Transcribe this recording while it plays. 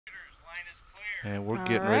And we're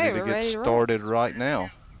getting ready to get started right now.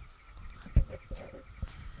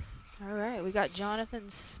 All right, we got Jonathan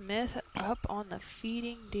Smith up on the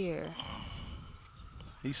feeding deer.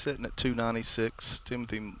 He's sitting at 296.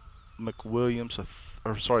 Timothy McWilliams,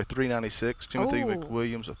 396. Timothy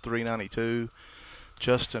McWilliams, a 392.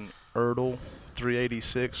 Justin Erdl,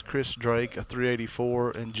 386. Chris Drake, a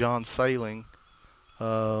 384. And John Sailing,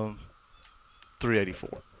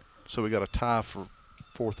 384. So we got a tie for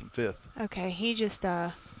 4th and 5th. Okay, he just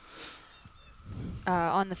on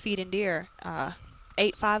the feeding deer,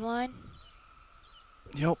 8-5 line.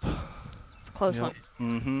 Yep. It's a close one.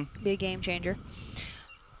 Mm-hmm. Be a game changer.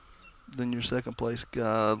 Then your second place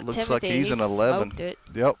guy looks Timothy, like he's an 11. Smoked it.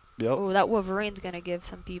 Yep. Oh, that Wolverine's going to give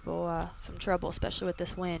some people some trouble, especially with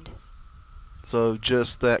this wind. So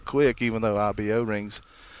just that quick, even though IBO rings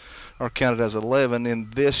are counted as 11 in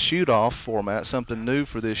this shoot-off format, something new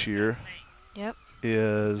for this year. Yep.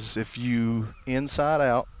 Is if you inside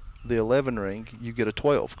out the 11 ring, you get a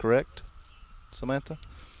 12, correct, Samantha?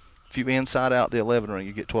 If you inside out the 11 ring,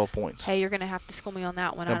 you get 12 points. Hey, you're going to have to school me on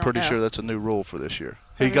that one. I'm pretty sure that's a new rule for this year.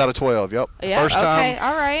 He Okay. got a 12, yep. Yeah, first time, okay,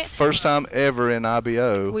 all right. First time ever in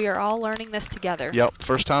IBO. We are all learning this together. Yep,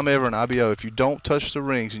 first time ever in IBO. If you don't touch the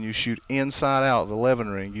rings and you shoot inside out the 11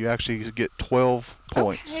 ring, you actually get 12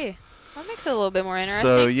 points. Okay, that makes it a little bit more interesting.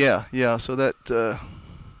 So, yeah, so that the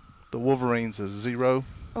Wolverines is 0.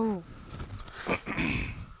 Oh.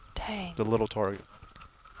 Dang. The little target.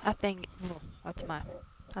 I think that's a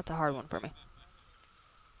hard one for me.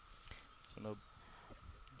 So no.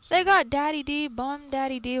 They got Daddy D,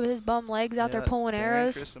 Daddy D with his bum legs out there pulling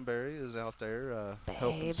arrows. Christenberry is out there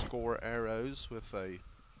helping score arrows with a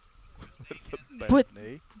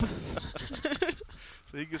knee.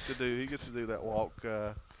 So he gets to do that walk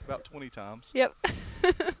about 20 times. Yep.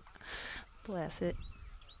 Bless it.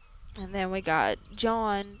 And then we got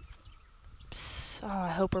John. Oh, I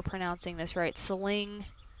hope we're pronouncing this right. Sling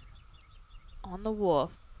on the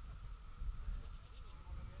wolf.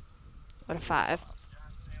 What a 5.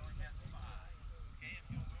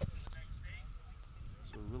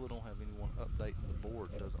 So we really don't have anyone updating the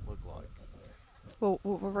board, doesn't look like. Well,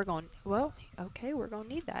 we're going. Well, okay, we're going to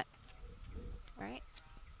need that. Right?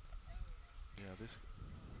 Yeah,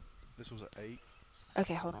 this was an 8.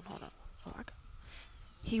 Okay, hold on. Oh,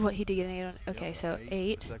 he did get an 8 on. Okay, yep, so 8.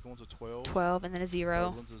 8. The second one's a 12. 12, and then a 0.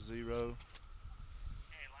 Third one's a 0.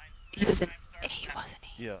 He was an 8, wasn't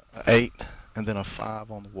he? Yeah, an 8, and then a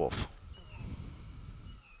 5 on the wolf.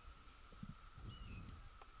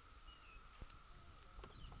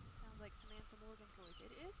 Sounds like Samantha Morgan's voice.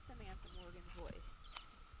 It is Samantha Morgan's voice.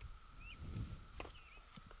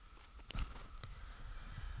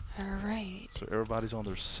 All right. So everybody's on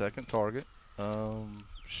their second target.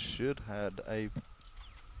 Should had a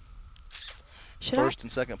first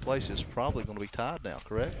and second place is probably going to be tied now,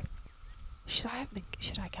 correct? Should I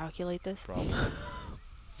calculate this? Probably.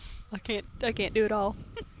 I can't do it all.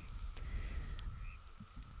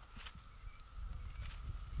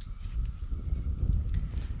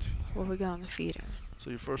 What we got on the feeder? So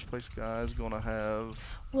your first place guy is going to have.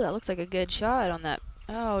 Well, that looks like a good shot on that.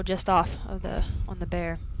 Oh, just off of on the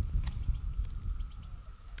bear.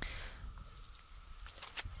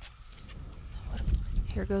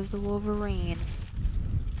 Here goes the Wolverine.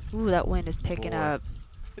 Ooh, that wind is picking up.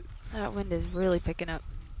 That wind is really picking up.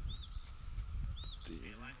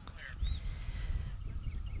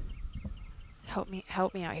 Help me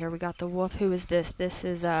out here. We got the wolf. Who is this? This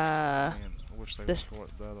is Man, I wish they would score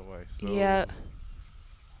it the other way. So yeah.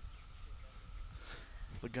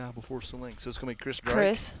 The guy before Sling. So it's going to be Chris Drake.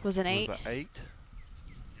 Chris was an 8. Was the 8.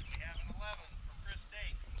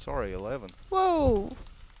 Sorry, 11. Whoa.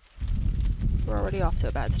 We're already off to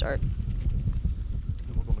a bad start.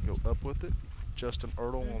 Then we're going to go up with it. Justin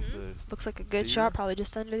Erdl on the. Looks like a good shot, probably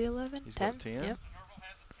just under the 11. He's 10. Got 10. Yep.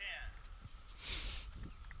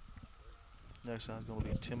 Next time is going to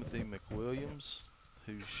be Timothy McWilliams,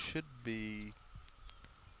 who should be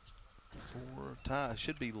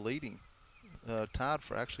should be leading, tied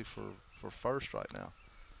for first right now.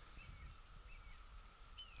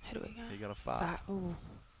 Who do we got? He got a 5. Ooh.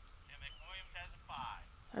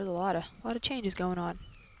 There's a lot of changes going on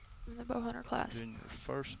in the bow hunter class. Then your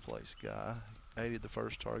first place guy, 80 the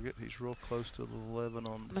first target. He's real close to the 11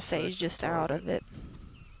 on the. I'm gonna say he's just out of it.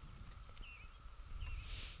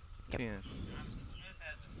 10.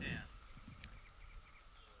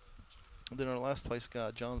 And then our last place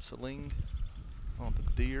guy, John Saling, on the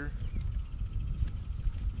deer.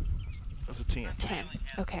 That's a 10. 10.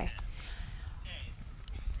 Okay.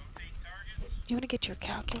 You want to get your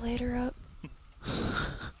calculator up?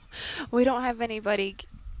 We don't have anybody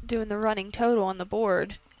doing the running total on the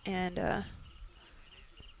board, and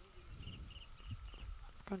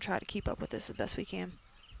Gonna try to keep up with this as best we can.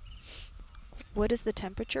 What is the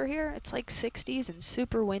temperature here? It's like 60s and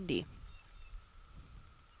super windy.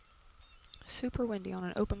 Super windy on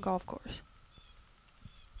an open golf course.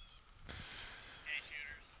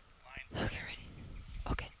 Okay, ready.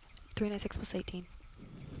 Okay. 396 plus 18.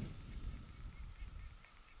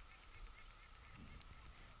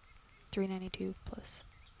 $392 plus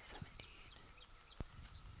 17.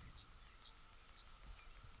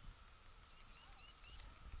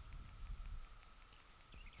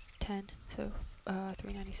 10. So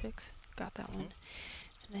 396. Got that one.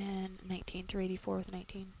 And then 19. 384 with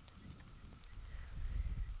 19.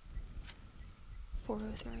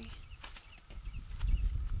 403.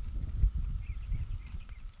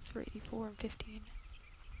 384 and 15.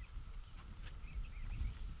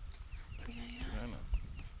 399.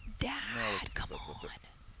 Dad, come on.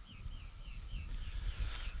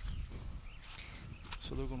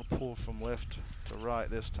 So they're going to pull from left to right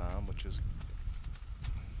this time, which is...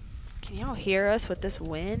 Can y'all hear us with this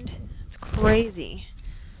wind? It's crazy.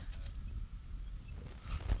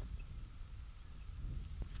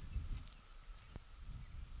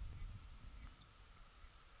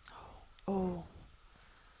 Oh.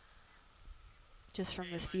 Just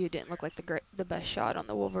from this view, didn't look like the best shot on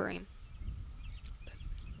the Wolverine.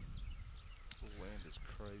 The wind is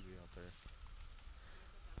crazy out there.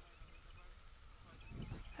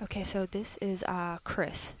 Okay, so this is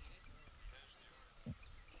Chris.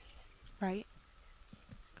 Right?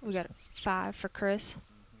 We got 5 for Chris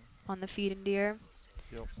on the feed and deer.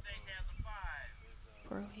 Yep.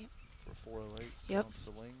 408. For 408. Yep. John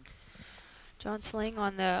Sling. John Sling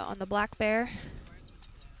on the black bear.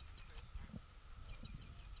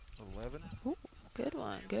 11. Ooh, good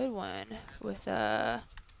one, good one. With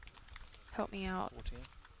help me out.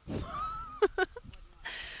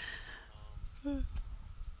 410.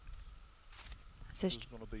 This is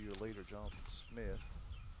going to be your leader, Jonathan Smith,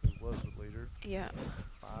 who was the leader. Yeah.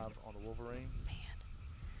 5 on the Wolverine. Man.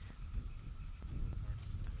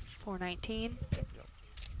 419. Yep.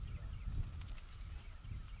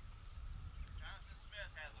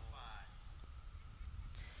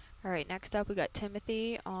 All right, next up we got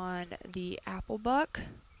Timothy on the Apple Buck.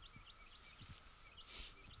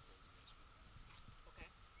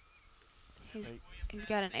 He's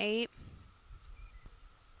got an 8.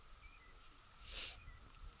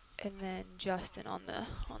 And then Justin on the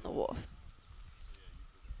wolf.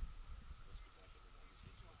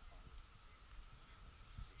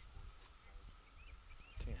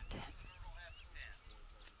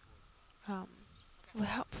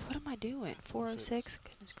 What am I doing? 406?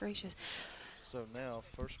 Goodness gracious. So now,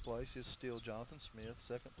 first place is still Jonathan Smith.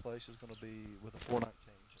 Second place is going to be with a 419.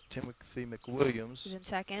 Timothy McWilliams. He's in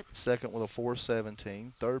second. Second with a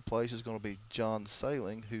 417. Third place is going to be John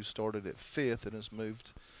Sailing, who started at 5th and has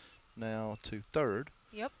moved now to 3rd.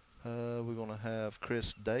 Yep. We're going to have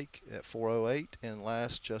Chris Dake at 408, and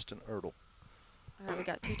last, Justin Ertl. All right, we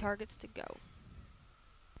got 2 targets to go.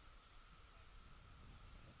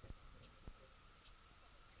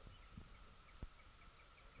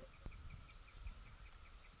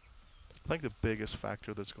 I think the biggest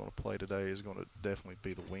factor that's going to play today is going to definitely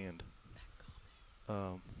be the wind.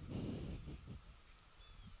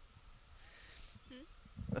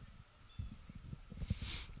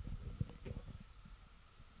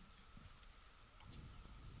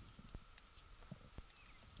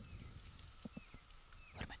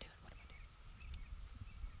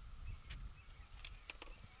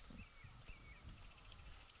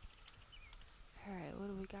 Alright, what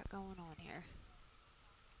do we got going on here?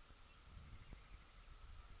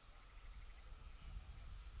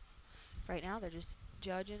 Right now they're just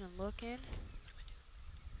judging and looking.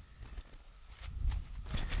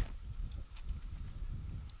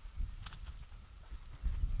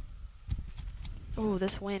 Oh,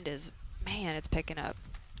 this wind is, man, it's picking up.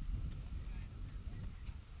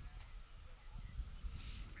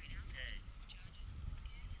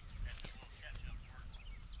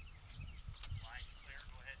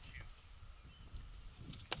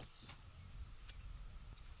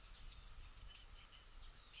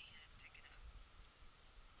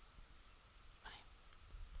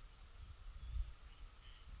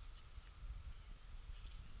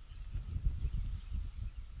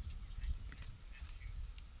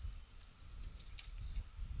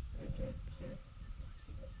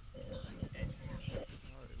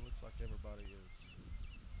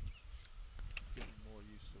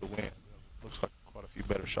 Looks like quite a few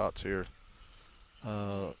better shots here.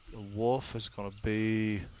 The wolf is going to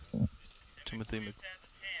be Timothy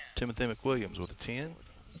McWilliams with a 10.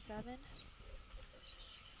 7.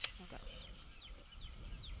 Okay.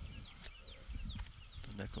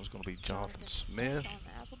 The Second one's going to be Jonathan Smith on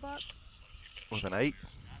the apple buck. with an 8.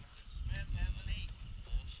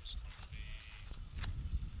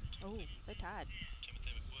 Oh, they tied.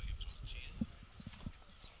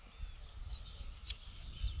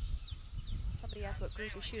 Somebody asked what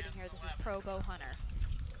group is shooting here. This is Pro Bow Hunter.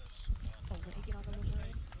 Oh, what did he get on the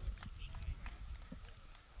Wolverine?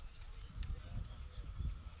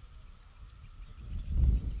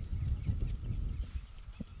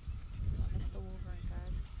 I missed the Wolverine,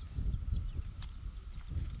 guys.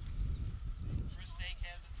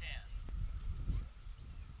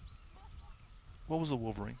 What was the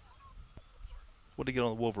Wolverine? What did he get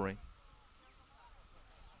on the Wolverine?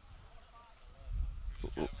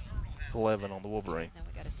 11 on the Wolverine. Now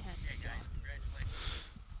we got a 10 for John.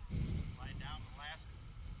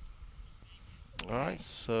 All right,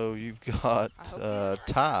 so you've got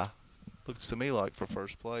Ty. Looks to me like for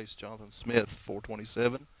first place, Jonathan Smith,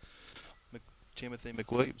 427. Timothy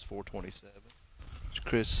McWilliams, 427.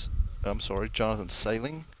 Jonathan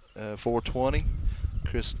Saling, 420.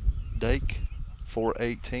 Chris Dake,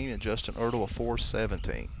 418, and Justin Ertl, a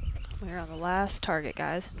 417. We're on the last target,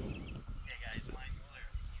 guys.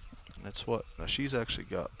 And that's what. Now she's actually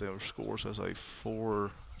got their scores as a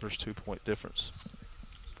 4. There's 2-point difference.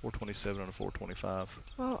 427 and a 425.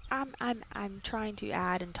 Well, I'm trying to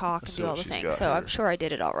add and talk Let's and see do all what the she's things, got so here. I'm sure I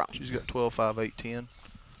did it all wrong. She's got 12, 5, 8, 10.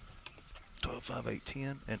 12, 5, 8,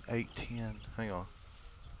 10, and 8, 10. Hang on.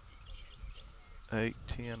 8,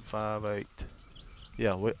 10, 5, 8.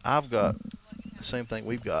 Yeah, I've got the same thing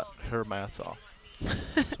we've got. Her math's off.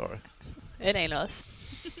 Sorry. It ain't us.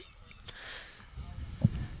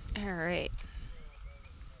 All right.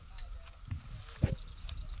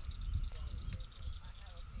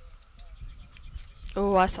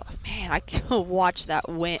 Oh, I saw. Man, I watched that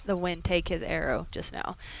the wind take his arrow just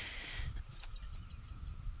now.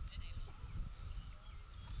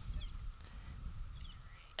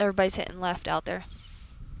 Everybody's hitting left out there.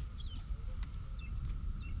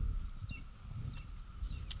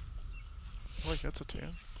 Like that's a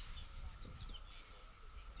 10.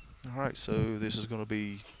 All right, so this is going to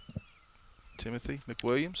be Timothy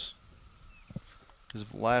McWilliams. His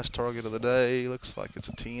last target of the day looks like it's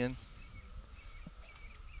a 10.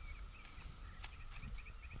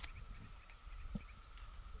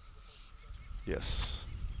 Yes.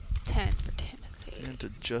 10 for Timothy. 10 to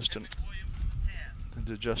Justin.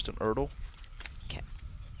 To Justin Ertl. Okay.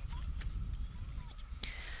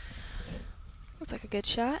 Looks like a good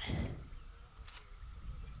shot.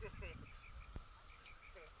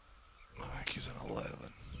 I think he's an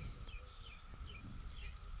 11.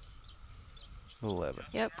 11.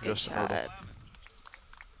 Yep, good Justin shot. Ertl.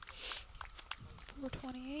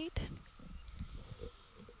 428.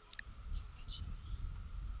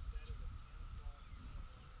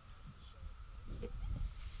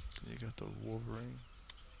 You got the Wolverine,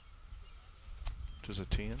 which is a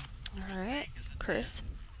 10. All right, Chris.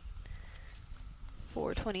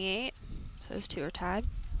 428. So those two are tied.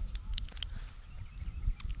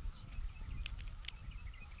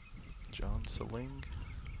 John Saling.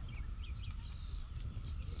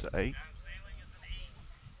 It's an 8.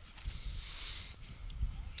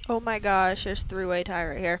 Oh my gosh, there's three-way tie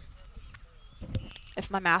right here. If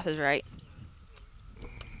my math is right.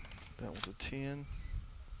 That was a 10.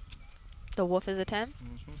 The wolf is a 10?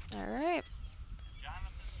 Mm-hmm. All right.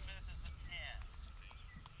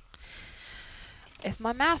 If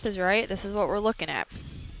my math is right, this is what we're looking at.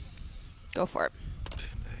 Go for it. 10,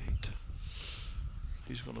 8.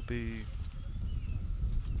 He's going to be...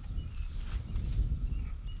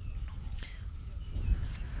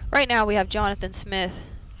 Right now we have Jonathan Smith.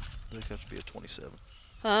 I think it has to be a 27.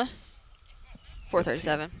 Huh?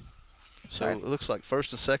 437. So Sorry. it looks like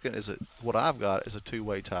first and second is what I've got is a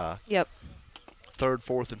 2-way tie. Yep. Third,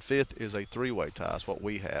 fourth, and fifth is a 3-way tie. That's what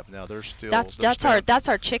we have. Now they're still. That's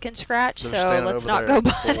our chicken scratch. They're So standing let's over not there go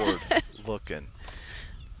at the by. board looking.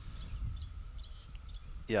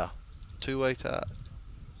 Yeah, 2-way tie.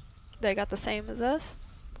 They got the same as us.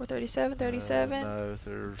 437, 37. No,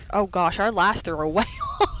 they're. Oh gosh, our last three are way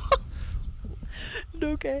off.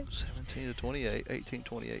 Okay. 17 to 28, 18,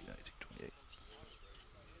 28, 19, 28.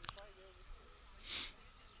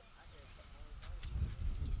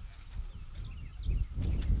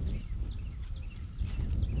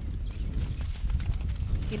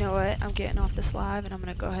 You know what? I'm getting off this live and I'm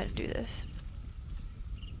going to go ahead and do this.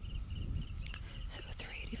 So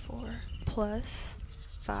 384 plus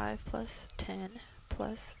 5 plus 10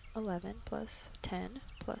 plus 11 plus 10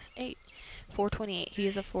 plus 8. 428. He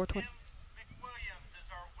is a 420.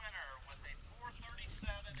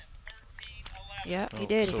 Yep, he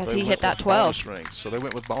did because he hit that 12. Bonus rings. So they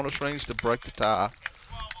went with bonus rings to break the tie.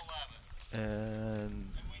 And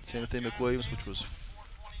Timothy McWilliams, which was.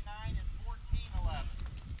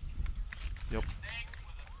 Yep.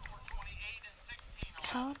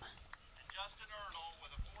 How?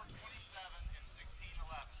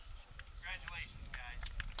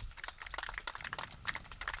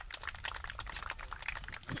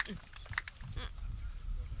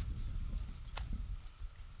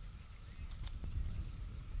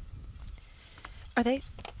 Are they?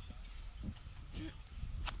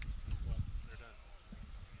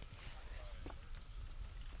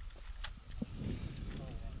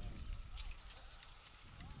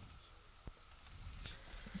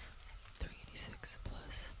 $386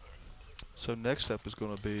 plus. So next up is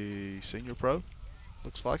going to be Senior Pro.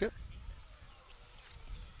 Looks like it.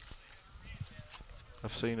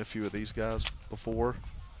 I've seen a few of these guys before.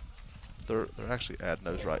 They're actually adding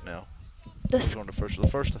those right now. This. On the first I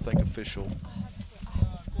think official. I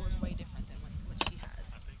have the scores way different than what she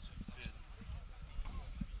has.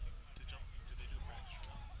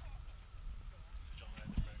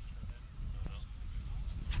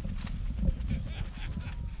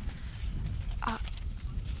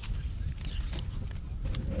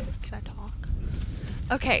 Can I talk?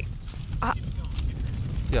 Okay.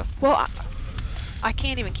 Yeah. Well, I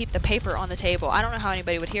can't even keep the paper on the table. I don't know how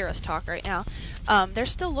anybody would hear us talk right now. They're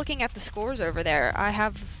still looking at the scores over there.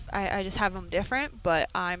 I just have them different, but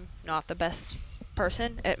I'm not the best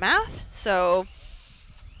person at math, so.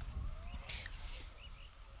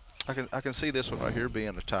 I can see this one right here being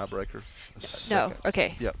a tiebreaker. No.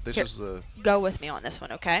 Okay. Yep. This Here, is the. go with me on this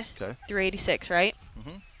one, okay? Okay. 386, right?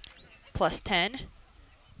 Mm-hmm. Plus 10.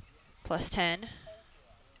 Plus 10.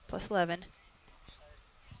 Plus 11.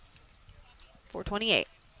 428.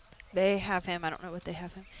 They have him. I don't know what they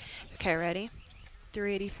have him. Okay, ready?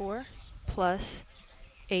 384 plus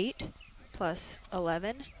 8 plus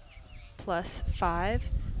 11 plus 5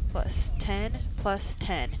 plus 10 plus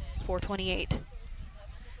 10. 428.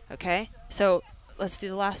 Okay, so let's do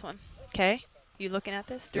the last one. Okay, you looking at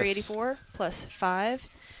this? 384 plus 5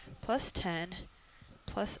 plus 10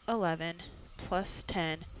 plus 11 plus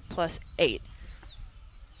 10 plus 8.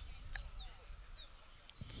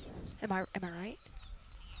 Am I right?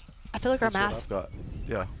 I feel like That's our what math. I've got.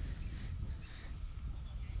 Yeah.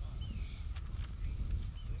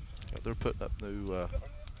 Yeah, they're putting up new.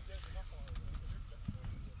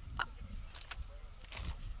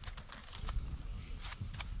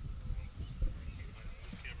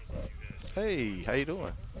 Hey, how you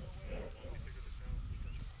doing?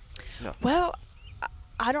 Yeah. Well,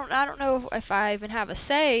 I don't know if I even have a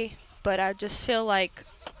say, but I just feel like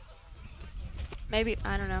maybe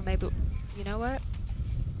I don't know. Maybe you know what?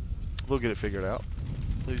 We'll get it figured out.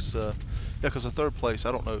 Please, yeah, because the third place,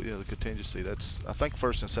 I don't know, the contingency. That's, I think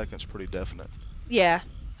first and second's pretty definite. Yeah,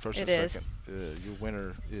 First it and is. second, your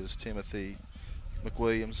winner is Timothy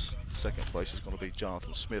McWilliams. Second place is going to be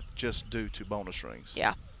Jonathan Smith, just due to bonus rings.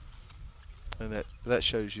 Yeah. And that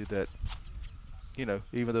shows you that, even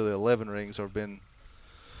though the 11 rings have been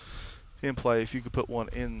in play, if you could put one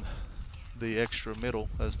in the extra middle,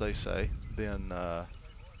 as they say, then,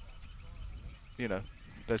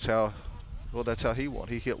 that's how he won.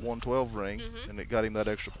 He hit 112 ring, and it got him that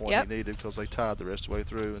extra point he needed because they tied the rest of the way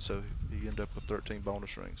through, and so he ended up with 13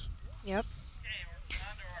 bonus rings. Yep.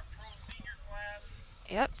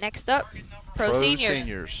 Yep. Next up, Pro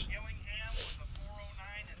Seniors.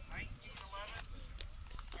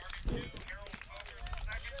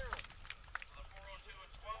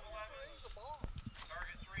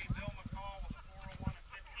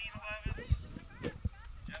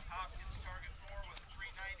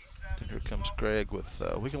 Here comes Greg with,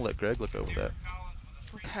 we can let Greg look over that.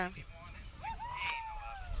 Okay.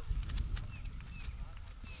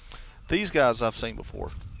 These guys I've seen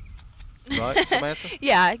before. Right, Samantha?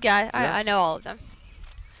 Yeah. I know all of them.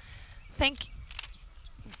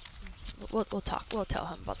 We'll talk. We'll tell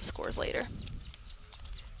him about the scores later.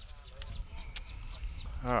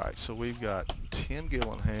 All right, so we've got Tim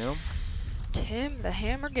Gillingham. Tim the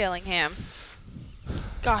Hammer Gillingham.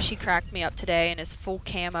 Gosh, he cracked me up today in his full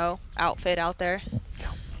camo outfit out there.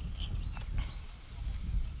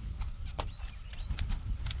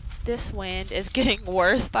 This wind is getting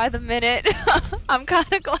worse by the minute. I'm kind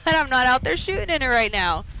of glad I'm not out there shooting in it right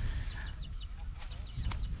now.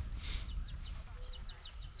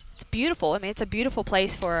 It's beautiful. I mean, it's a beautiful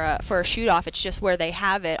place for a shoot-off. It's just where they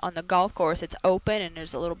have it on the golf course. It's open, and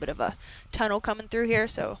there's a little bit of a tunnel coming through here,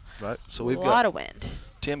 so, right. So we've a got lot of wind.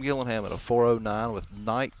 Tim Gillingham at a 409 with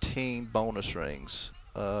 19 bonus rings.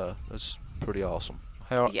 That's pretty awesome.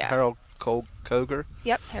 Harold Koger.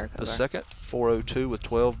 Yep, Harold Koger. The second, 402 with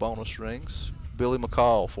 12 bonus rings. Billy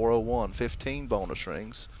McCall, 401, 15 bonus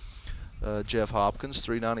rings. Jeff Hopkins,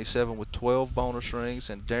 397 with 12 bonus rings,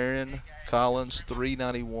 and Darren Collins,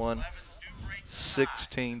 391,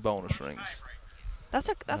 16 bonus rings. That's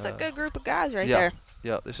a good group of guys right yeah, there.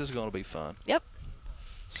 Yeah, this is going to be fun. Yep.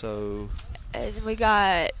 So And we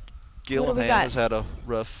got Gillingham has had a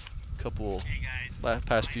rough couple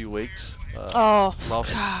past few weeks.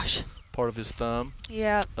 Lost gosh, part of his thumb.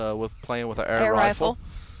 Yeah. With playing with an air rifle.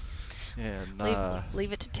 And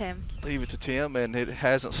leave it to Tim. Leave it to Tim, and it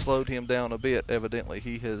hasn't slowed him down a bit. Evidently,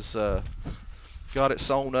 he has got it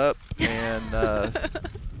sewn up, and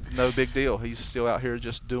no big deal. He's still out here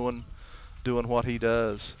just doing what he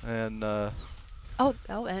does. And and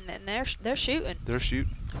they're shooting. They're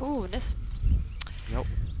shooting. Ooh, and this Yep.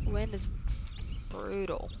 wind is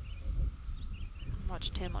brutal.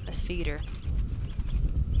 Watch Tim on this feeder.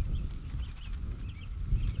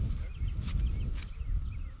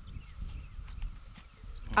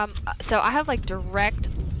 So I have like direct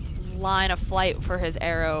line of flight for his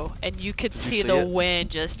arrow, and you could see the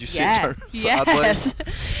wind just. Did you see it turn sideways?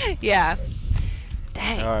 Yeah.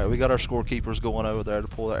 Dang. All right, we got our scorekeepers going over there to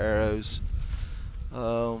pull the arrows.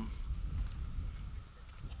 All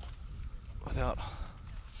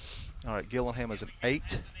right, Gillingham is an 8.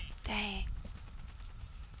 Dang.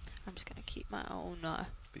 I'm just gonna keep my own.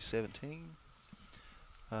 Be 17.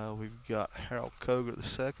 We've got Harold Koger the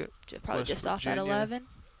second. Probably just off at 11.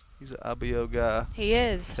 He's an IBO guy. He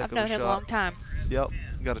is. I've known him a long time. Yep.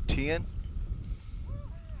 Got a 10.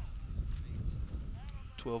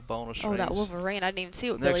 12 bonus rings. That Wolverine. I didn't even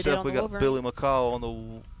see what Next Billy did up, on we the got Wolverine. Billy McCall on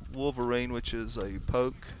the Wolverine, which is a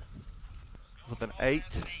poke with an 8.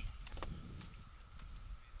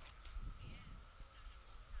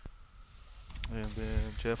 And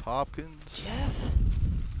then Jeff Hopkins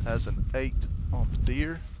has an 8 on the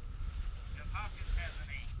deer.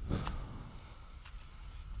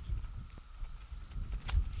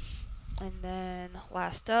 And then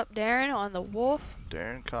last up, Darren on the wolf.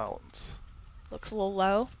 Darren Collins. Looks a little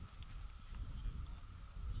low.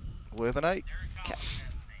 With an 8. Okay.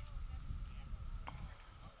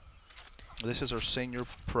 This is our senior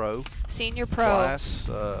pro. Senior pro class.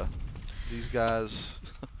 These guys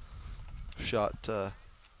shot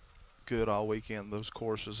good all weekend. Those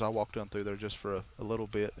courses, I walked down through there just for a little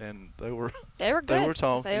bit, and they were good. They were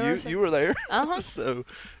tall. You were there. So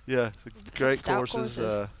yeah, great courses.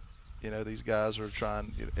 You know, these guys are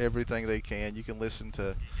trying everything they can. You can listen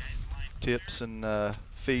to tips and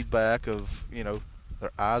feedback of, you know, their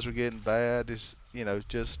eyes are getting bad. Is, you know,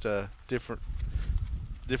 just different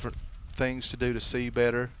things to do to see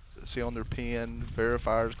better, see on their pen,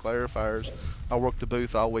 verifiers, clarifiers. I worked the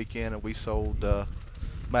booth all weekend, and we sold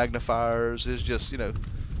magnifiers. It's just, you know,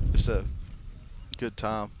 just a good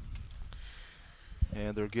time.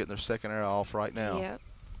 And they're getting their second arrow off right now. Yep.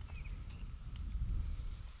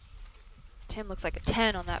 Tim looks like a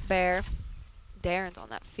 10 on that bear. Darren's on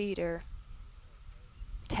that feeder.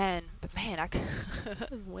 10. But man,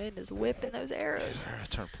 the wind is whipping those arrows.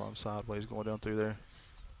 Turn plumb sideways going down through there.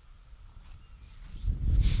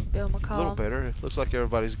 Bill McCall. A little better. It looks like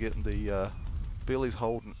everybody's getting the Billy's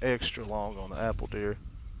holding extra long on the apple deer.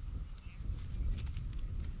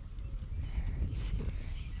 Let's see.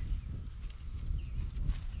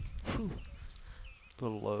 Whew. A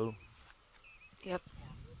little low. Yep.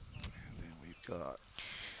 And then we've got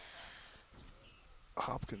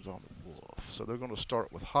Hopkins on the wolf. So they're going to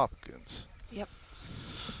start with Hopkins. Yep.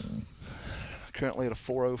 Currently at a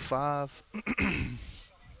 405.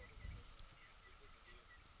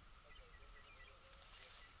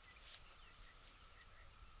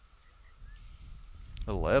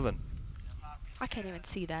 11. I can't even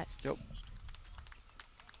see that. Yep.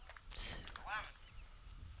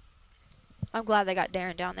 I'm glad they got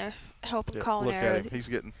Darren down there helping calling look arrows. At him. He's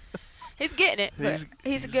getting. He's getting it.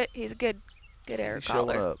 He's a good arrow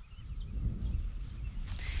caller. Showing up.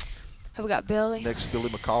 Have we got Billy? Next, Billy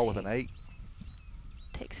McCall with an 8.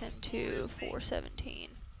 Takes him to 417.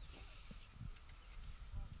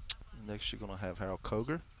 Next, you're going to have Harold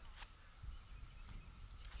Koger.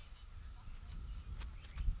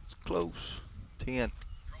 It's close. 10.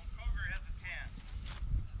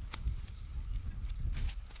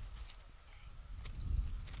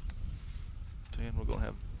 We're going to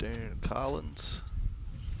have Darren Collins.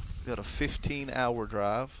 Got a 15-hour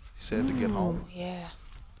drive, he said, to get home. Yeah.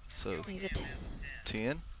 So he's a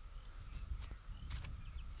 10.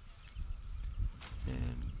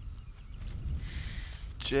 And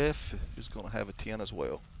Jeff is going to have a 10 as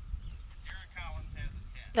well.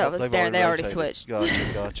 No, it was Darren. They already switched.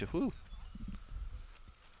 Gotcha. Whew.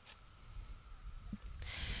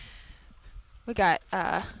 We got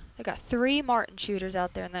they got 3 Martin shooters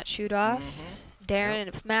out there in that shoot off.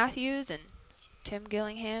 Darren with Matthews and Tim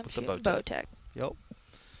Gillingham With the shooting Bowtech. Bowtech. Yep.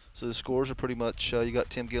 So the scores are pretty much, you got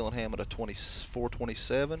Tim Gillingham at a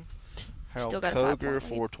 427. Harold Still got a Koger,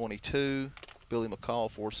 5-point lead. 422. Billy McCall,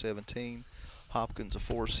 417. Hopkins, a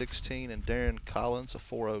 416. And Darren Collins, a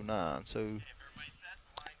 409. So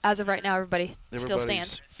As of right now, everybody still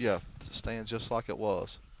everybody's- stands. Yeah, stands just like it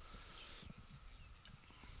was.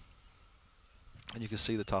 And you can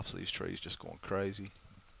see the tops of these trees just going crazy.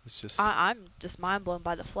 It's just... I'm just mind blown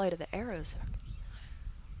by the flight of the arrows.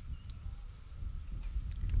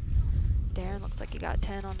 Darren looks like he got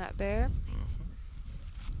 10 on that bear.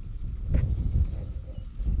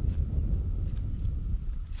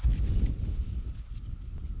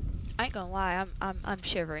 I ain't gonna lie, I'm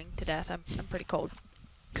shivering to death. I'm pretty cold.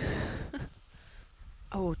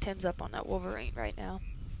 Oh, Tim's up on that Wolverine right now.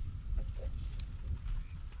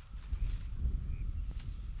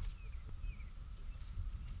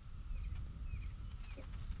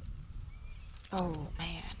 Oh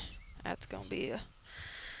man, that's gonna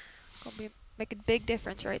make a big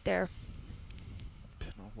difference right there.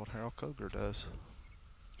 Depending on what Harold Koger does.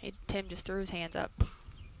 Tim just threw his hands up.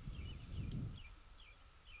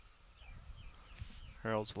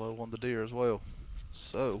 Harold's low on the deer as well.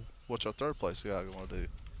 So, what's our third place guy going to do?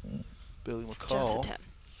 Billy Just a McCall. 10.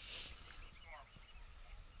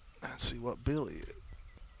 Let's see what Billy is.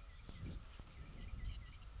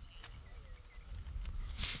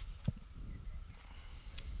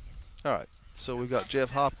 All right, so we got Jeff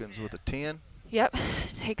Hopkins with a 10. Yep,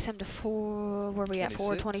 takes him to where we at?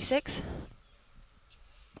 426.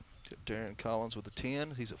 Got Darren Collins with a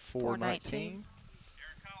 10. He's at 419.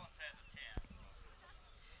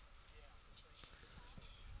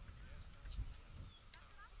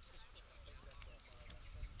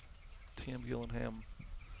 Tim Gillingham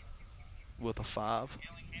with a 5.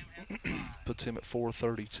 Puts him at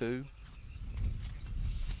 432.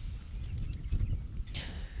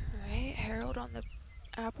 Alright, Harold on the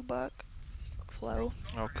Applebuck. Looks low.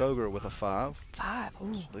 Now Koger with a 5. 5.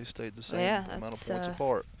 Ooh. So they stayed the same Yeah, amount of that's, points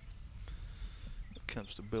apart. It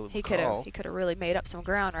comes to Billy He McCall. could have really made up some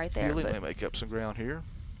ground right there. Billy but may make up some ground here.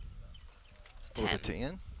 10. With a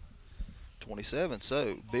 10. 27.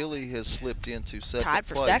 So Billy has slipped into second Tied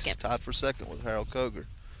for place. second. Tied for second with Harold Koger.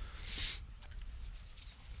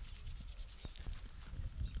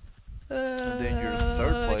 And then your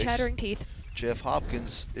third place, Chattering teeth. Jeff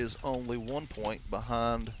Hopkins, is only 1 point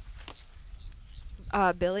behind.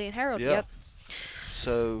 Billy and Harold. Yeah. Yep.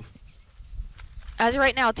 So, As of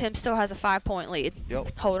right now, Tim still has a 5-point lead.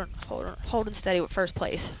 yep. Holding steady with first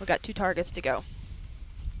place. We got 2 targets to go.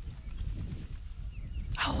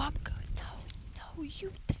 Oh, I'm good. No,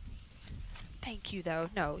 you. Thank you, though.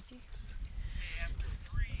 No. After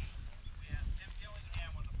 3, we have Tim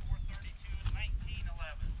Gillingham with a 432 and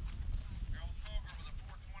 1911. Harold Koger with a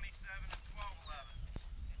 427 and 1211.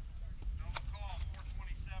 Bill McCall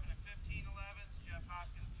 427 and 1511. Jeff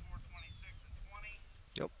Hopkins 426 and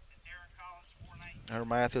 20. Yep. And Darren Collins 419. Our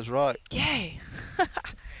math is right. Yay. Third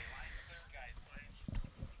guy's place.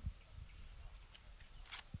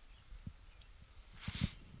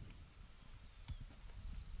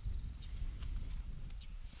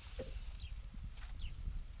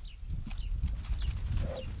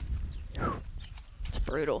 It's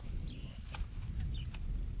brutal.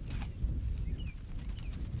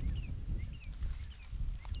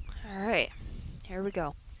 All right, here we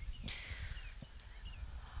go.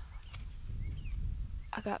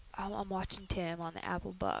 I'm watching Tim on the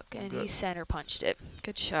Apple Buck, and Good. he center punched it.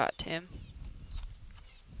 Good shot, Tim.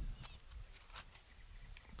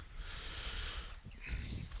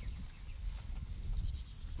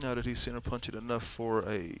 Now, did he center punch it enough for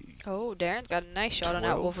a... Oh, Darren's got a nice shot on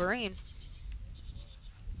that 12. Wolverine.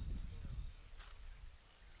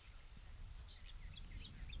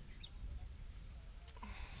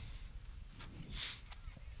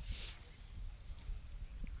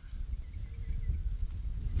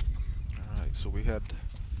 All right, so we had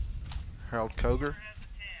Harold Koger. Has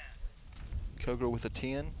a 10. Koger with a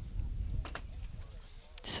 10.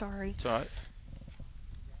 Sorry. It's all right.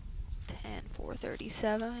 10,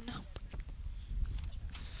 437.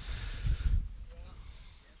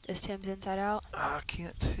 Is Tim's inside out? I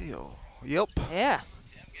can't tell. Yep. Yeah.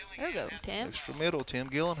 There we go, Tim. Extra middle, Tim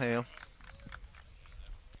Gillingham.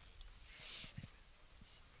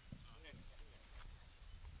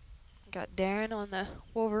 Got Darren on the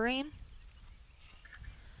Wolverine.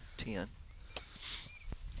 10. Darren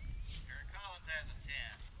Collins has a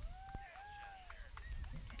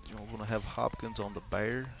 10. You're going to have Hopkins on the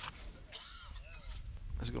bear.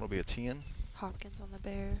 Is it going to be a 10? Hopkins on the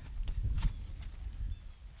bear.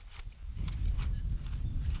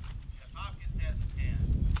 Jeff Hopkins has a 10.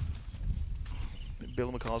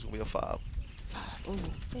 Billy McCall's gonna be a 5. 5. Ooh,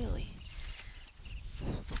 Billy.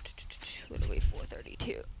 What are we?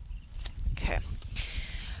 432. Okay.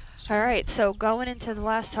 All right. So going into the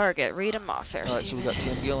last target, read them off there. All right, so we Steven. got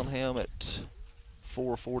Tim Gillingham at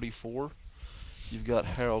 444. You've got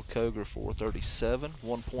Harold Koger, 437.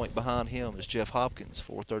 1 point behind him is Jeff Hopkins,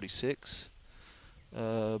 436.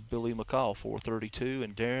 Billy McCall, 432,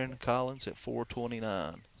 and Darren Collins at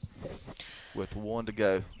 429 with 1 to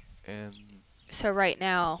go. And So right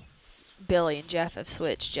now, Billy and Jeff have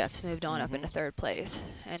switched. Jeff's moved on up into 3rd place.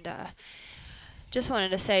 And just wanted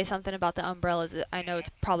to say something about the umbrellas. I know it's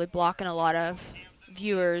probably blocking a lot of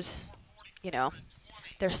viewers, you know,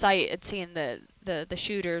 their sight at seeing the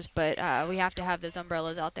shooters, but we have to have those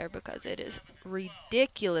umbrellas out there because it is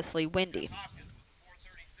ridiculously windy. Hopkins with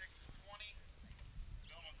 436 and 20.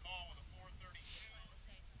 Bill McCall with a 432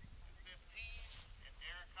 and 15. And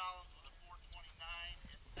Darren Collins with a 429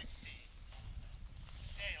 and 16.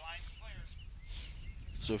 Okay, line's clear.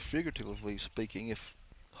 so figuratively speaking, if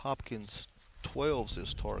Hopkins 12's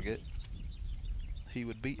his target, he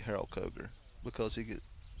would beat Harold Koger because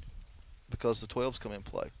because the 12s come in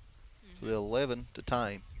play. So the 11 to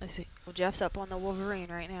time. Let's see. Well, Jeff's up on the Wolverine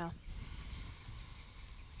right now.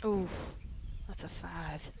 Ooh, that's a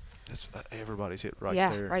 5. That's, everybody's hit right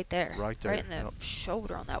yeah, there. right there. Right there. Right in the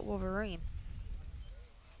shoulder on that Wolverine.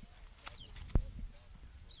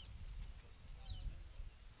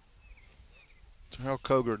 So Harold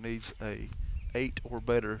Koger needs a 8 or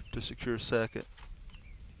better to secure 2nd.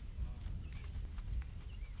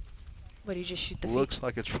 What, did you just shoot the Looks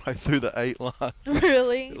like it's right through the 8 line. feet?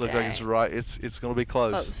 Really? It looks like it's right. It's going to be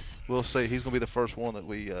close. Close. We'll see. He's going to be the first one that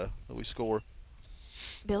we score.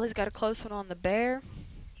 Billy's got a close one on the bear.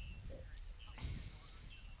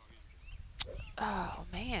 Oh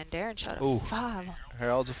man, Darren shot a Ooh. 5.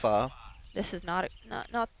 Harold's a 5. This is not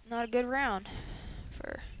a good round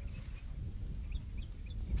for.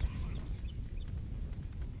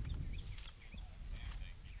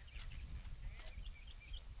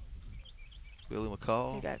 Billy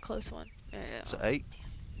McCall. You got a close one. Yeah. It's an 8.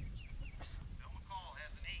 Bill McCall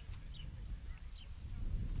has an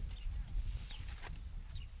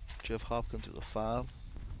 8. Jeff Hopkins is a 5.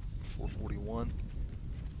 441.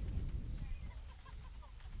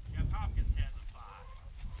 Jeff Hopkins has a 5.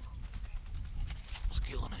 It's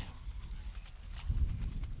Gillingham.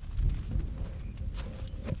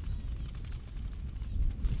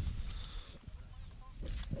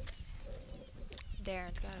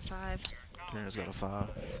 Darren's got a 5. Darren's got a 5.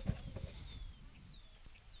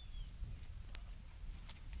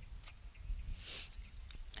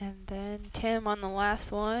 And then Tim on the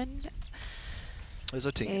last one. There's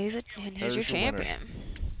a 10. He's your There's your winner. champion.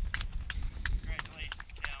 Congratulations,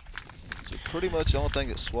 Tim. So pretty much the only thing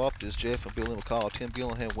that's swapped is Jeff and Billy McCall. Tim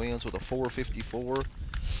Gillingham wins with a 454.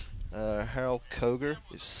 Harold Koger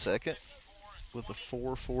is 2nd with a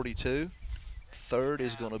 442. 3rd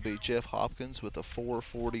is going to be Jeff Hopkins with a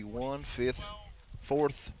 441.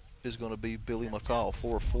 4th is going to be Billy McCall,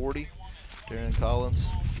 440. Darren Collins,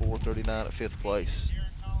 439 at 5th place,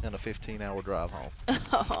 and a 15-hour drive home.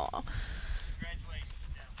 Oh. Congratulations,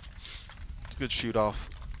 Tim. It's a good shoot-off.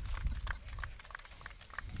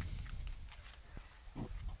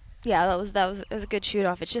 Yeah, it was a good shoot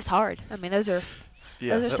off. It's just hard. I mean, those are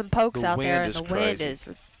Yeah, some pokes the out there, and wind the is wind crazy. is The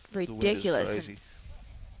wind is ridiculous. crazy.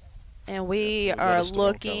 And we we got are a storm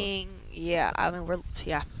looking. Yeah, I mean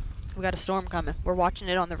we got a storm coming. We're watching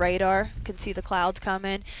it on the radar. Can see the clouds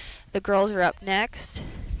coming. The girls are up next.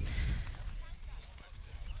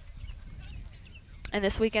 And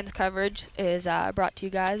this weekend's coverage is brought to you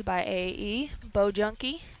guys by AE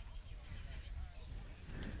Bowjunky.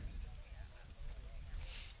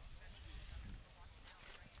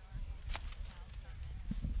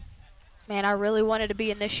 Man, I really wanted to be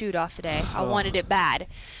in this shoot-off today. I wanted it bad.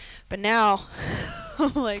 But now,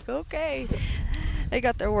 I'm like, okay. They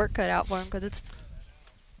got their work cut out for them because it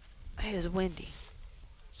is windy.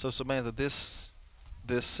 So Samantha, this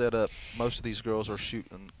setup, most of these girls are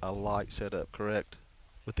shooting a light setup, correct?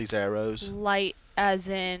 With these arrows, Light as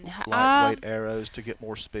in... lightweight arrows to get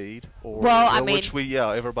more speed. Or, Well, I which mean-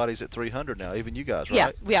 everybody's at 300 now, even you guys, Yeah,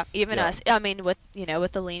 right? yeah, even Yeah. us. I mean, with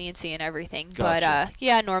the leniency and everything. Gotcha. But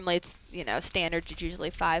yeah, normally it's standard. It's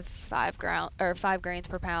usually 5 grains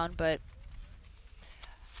per pound. But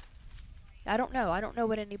I don't know. I don't know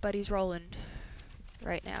what anybody's rolling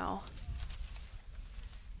right now.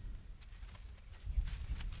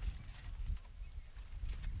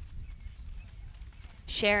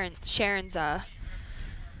 Sharon's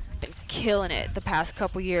been killing it the past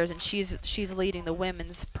couple years, and she's leading the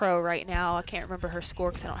women's pro right now. I can't remember her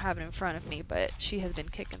score because I don't have it in front of me, but she has been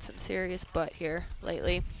kicking some serious butt here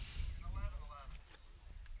lately.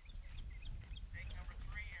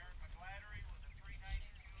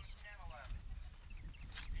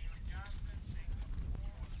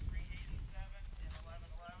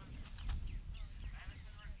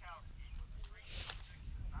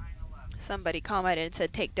 Somebody commented and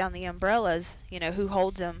said, take down the umbrellas. You know, who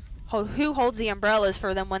holds them? Who holds the umbrellas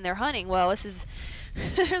for them when they're hunting? Well, this is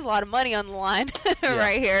there's a lot of money on the line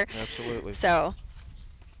right here. Absolutely. So,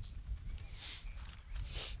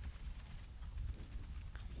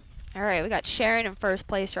 all right, we got Sharon in first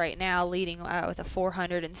place right now, leading with a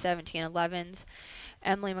 417 11s.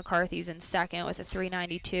 Emily McCarthy's in second with a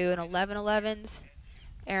 392 and 11 11s.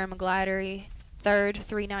 Erin McGladdery third,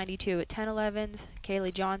 392 at 10 11s.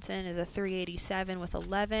 Kaylee Johnson is a 387 with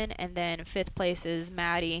 11, and then fifth place is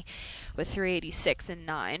Maddie with 386 and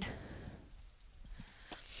 9.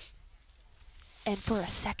 And for a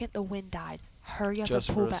second, the wind died. Hurry up Just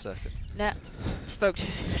and pull for back. a second. No, spoke too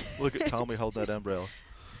soon. Look at Tommy hold that umbrella.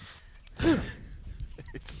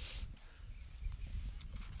 It's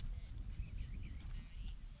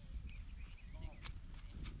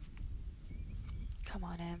Come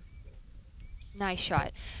on, Em. Nice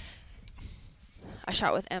shot. I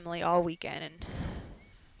shot with Emily all weekend, and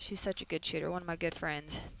she's such a good shooter, one of my good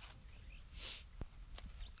friends.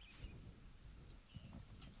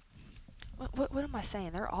 What am I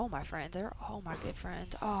saying? They're all my friends. They're all my good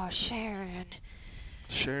friends. Oh, Sharon.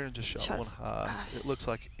 Sharon just shot one high. It looks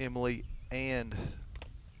like Emily and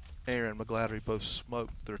Erin McGladdery both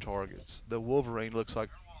smoked their targets. The Wolverine looks like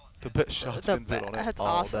the best shot's been put on it That's all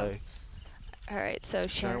awesome. day. All right, so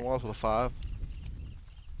Sharon Wallace with a 5.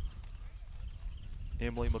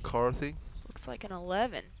 Emily McCarthy. Looks like an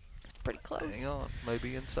 11. It's pretty close. Hang on,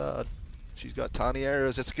 maybe inside. She's got tiny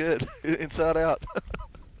arrows. It's good. Inside out.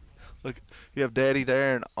 Look, you have Daddy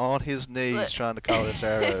Darren on his knees Look. trying to call this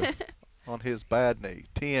arrow. On his bad knee.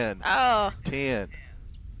 10. Oh. 10.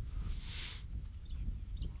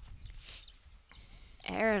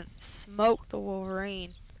 Erin smoked the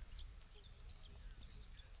Wolverine.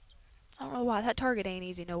 I don't know why. That target ain't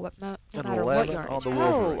easy no An matter what 11 yardage. on the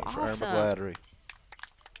Wolverine for Erin awesome. McGladdery.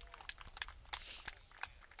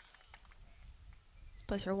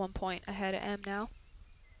 Plus her 1 point ahead of M now.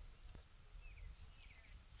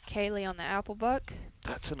 Kaylee on the Applebuck.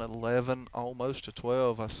 That's an 11, almost a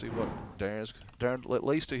 12. I see what Darren, at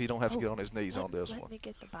least he don't have to get on his knees on this let one. me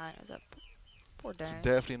get the binos up. Poor It's Darren.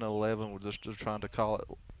 definitely an 11. We're just trying to call it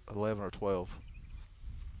 11 or 12.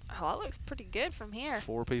 Oh, that looks pretty good from here.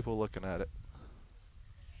 4 people looking at it.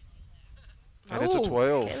 And it's a Ooh,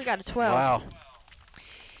 12. Kaylee got a 12. Wow.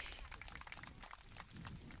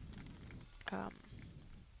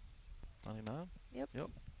 99? Yep. Yep.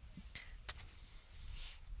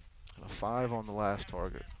 And a 5 on the last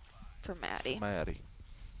target. For Maddie. Maddie.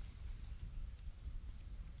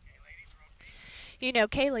 You know,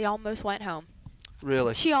 Kaylee almost went home.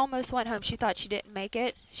 Really? She almost went home. She thought she didn't make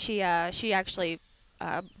it. She actually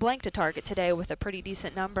blanked a target today with a pretty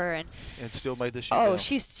decent number, and still made this shoot oh, down.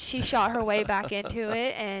 she shot her way back into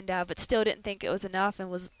it, and but still didn't think it was enough, and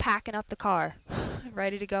was packing up the car,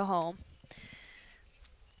 ready to go home.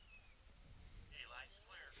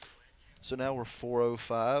 So now we're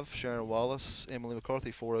 405. Sharon Wallace, Emily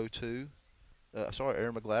McCarthy 402.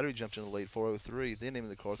 Erin McGladdery jumped in the lead 403. Then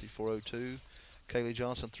Emily McCarthy 402. Kaylee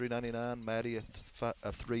Johnson 399. Maddie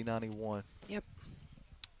a 391. Yep.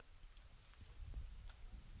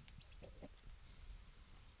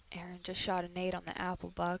 Erin just shot an 8 on the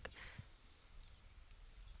Applebuck.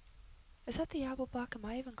 Is that the Applebuck? Am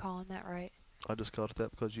I even calling that right? I just called it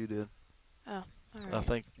that because you did. Oh, all right. I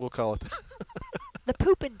think we'll call it that. The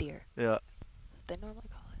pooping deer. Yeah. They normally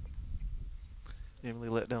call it. Emily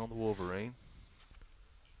let down the Wolverine.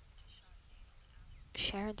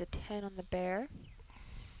 Sharon's a 10 on the bear.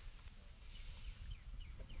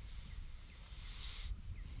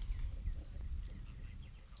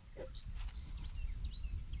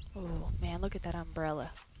 Oh man, look at that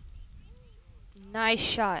umbrella. Nice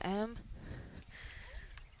shot, Em.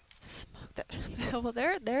 Smoke that. Well,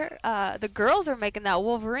 the girls are making that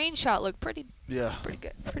Wolverine shot look pretty good,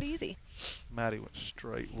 pretty easy. Maddie went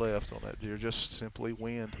straight left on that deer, just simply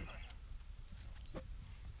wind.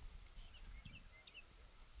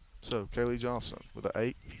 So Kaylee Johnson with an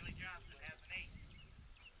 8. Kaylee Johnson has an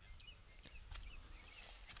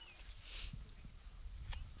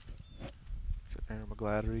 8. Got Erin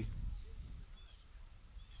McGladdery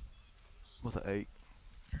with an 8. Erin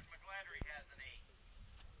McGladdery has an 8.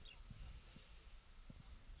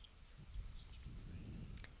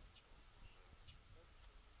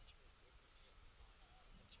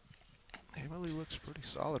 Emily looks pretty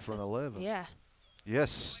solid for an 11. Yeah.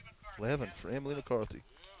 Yes, 11 for Emily McCarthy.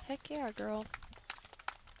 Heck yeah, girl.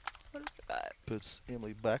 What have we got? Puts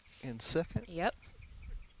Emily back in second. Yep.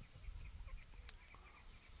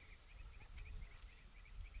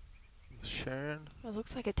 Sharon It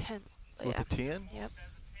looks like a 10. with Yeah. a 10. Yep.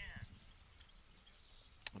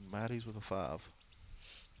 And Maddie's with a 5.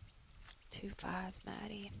 2 5s,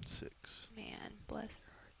 Maddie. 6. Man, bless her.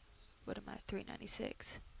 What am I?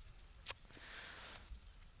 396.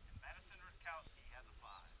 Madison Rutkowski has a 5.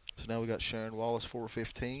 So now we got Sharon Wallace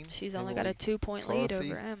 415. She's only got a 2-point lead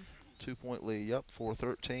McCarthy, over M. 2-point lead. Yep,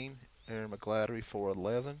 413. Erin McGladdery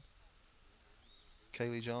 411.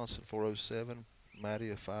 Kaylee Johnson 407. Maddie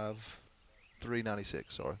a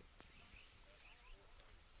 396. Sorry.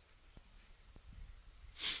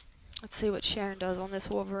 Let's see what Sharon does on this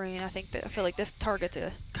Wolverine. I feel like this target's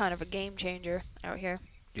a kind of a game changer out here.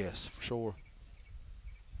 Yes, for sure.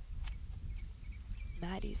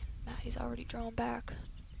 Maddie's already drawn back.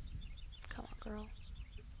 Come on, girl.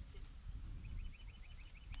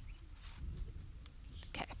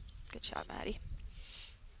 Okay, good shot, Maddie.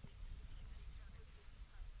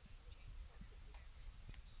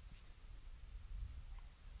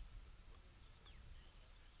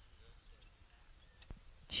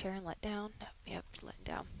 Sharon let down. No, yep, letting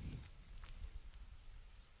down.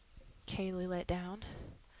 Kaylee let down.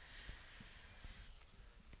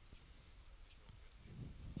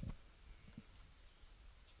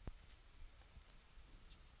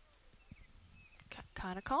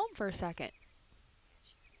 Kind of calm for a second.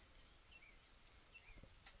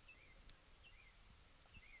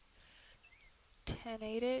 Ten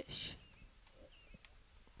 8-ish.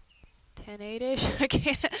 10 8-ish. I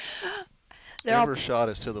can't. They're all Every shot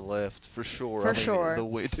is to the left for sure. For sure.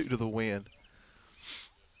 Due to the wind.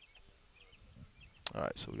 All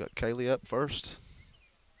right, so we got Kaylee up first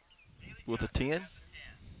with a 10.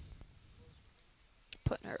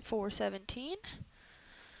 putting her at 417.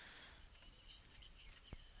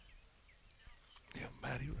 Yeah,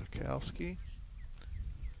 Maddie Rutkowski.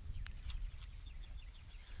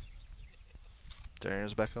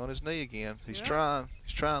 Darren's back on his knee again. He's Yeah. trying.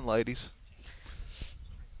 He's trying, ladies.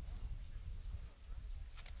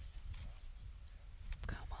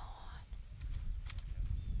 Come on.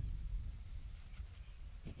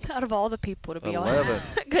 Out of all the people to be 11.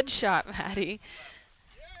 on. Good shot, Maddie.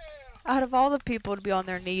 Out of all the people to be on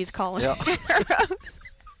their knees calling Yep. arrows.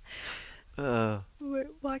 Wait,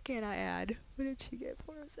 why can't I add? What did she get?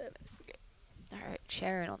 407. Okay. All right,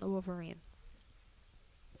 Sharon on the Wolverine.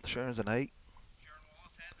 Sharon's an 8. Sharon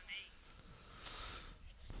Wallace has an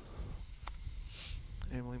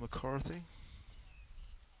 8. Emily McCarthy.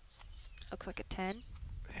 Looks like a 10.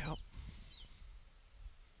 Yep.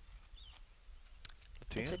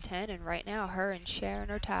 10. It's a 10, and right now her and Sharon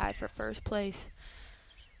are tied for first place.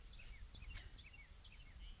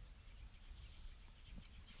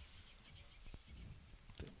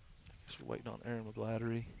 Guess we're waiting on Erin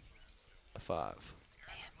McGladdery. A 5.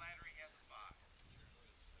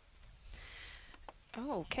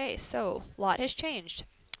 Okay, so a lot has changed.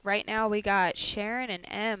 Right now we got Sharon and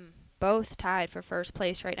M both tied for first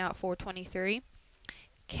place right now at 423.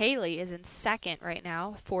 Kaylee is in second right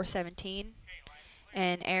now, 417.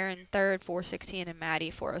 And Erin third, 416, and Maddie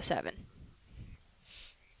 407.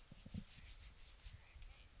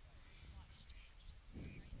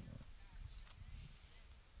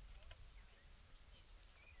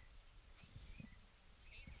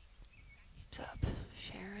 What's up,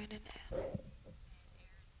 Sharon and M?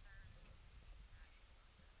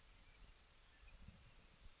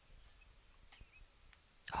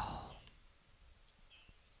 Oh.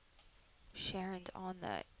 Sharon's on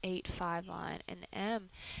the 8-5 line, and M,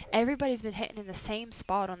 everybody's been hitting in the same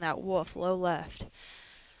spot on that wolf, low left.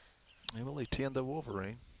 Emily 10 the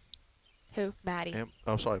Wolverine. Who? Maddie.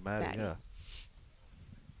 Oh, sorry, Maddie. Maddie. Yeah.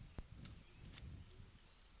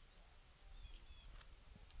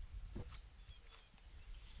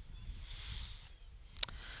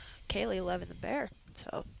 Kaylee 11 the bear.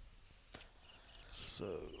 So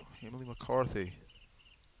Emily McCarthy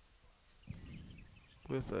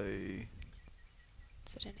with a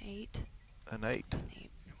Is it an 8? an 8. 8. Emily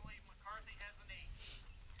McCarthy has an 8.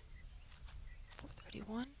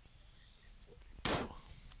 431.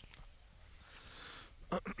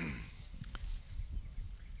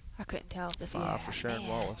 I couldn't tell if the 5 for Sharon man.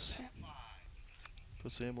 Wallace.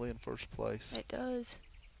 Puts Emily in first place. It does.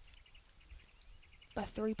 By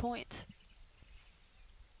 3 points.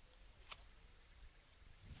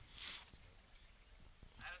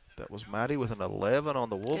 That was Maddie with an 11 on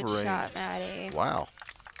the Wolverine. Good shot, Maddie. Wow.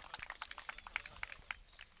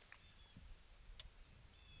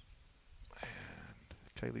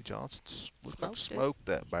 Kaylee Johnson looks like Smoked it. smoked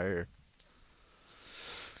that bear.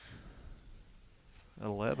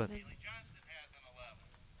 11. Kaylee Johnson has an 11.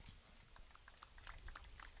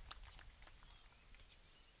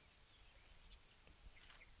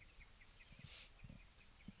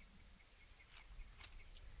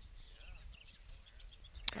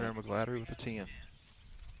 Aaron McGladdery with a 10.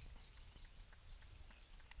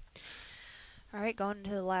 All right, going to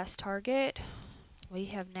the last target. We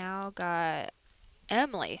have now got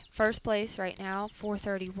Emily, first place right now,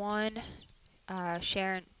 431.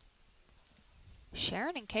 Sharon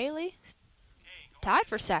and Kaylee tied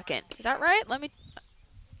for second. Is that right? Let me.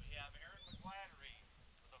 We have Aaron McGladdery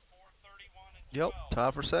with a 431 and Yep, 12.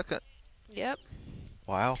 tie for second. Yep.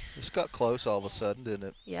 Wow, this got close all of a sudden, didn't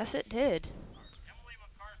it? Yes, it did. Emily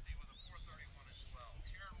McCarthy with a 431 and 12.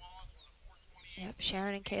 Sharon Wallace with a 428. Yep.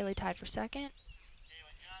 Sharon and Kaylee tied for second.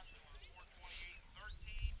 Kaylee Johnson with a 428 and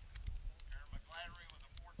 13. Aaron McGladdery with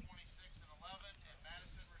a 426 and 11. And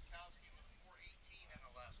Madison Rutkowski with a 418 and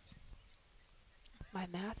 11. My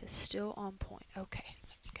math is still on point. Okay.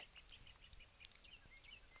 Good.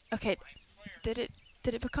 Okay. Did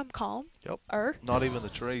it become calm? Yep. Not even the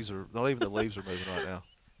leaves are moving right now.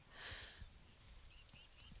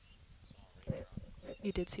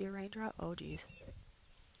 You did see a raindrop? Oh geez.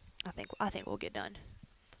 I think we'll get done.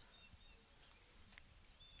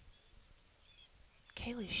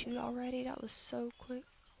 Kaylee shoot already? That was so quick.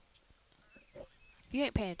 If you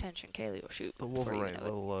ain't paying attention, Kaylee will shoot. The before you Wolverine a know it.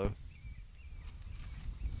 little low.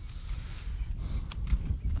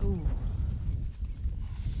 Ooh.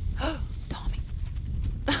 Tommy.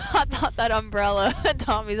 I thought that umbrella,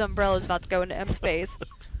 Tommy's umbrella is about to go into M's face.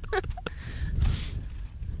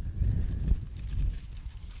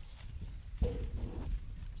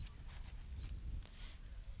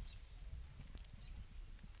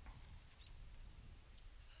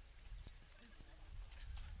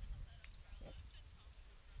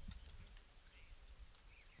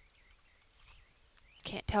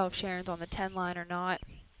 Can't tell if Sharon's on the 10 line or not.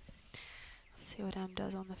 Let's see what M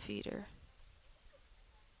does on the feeder.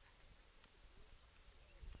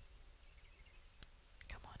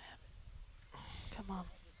 Come on, M. Come on.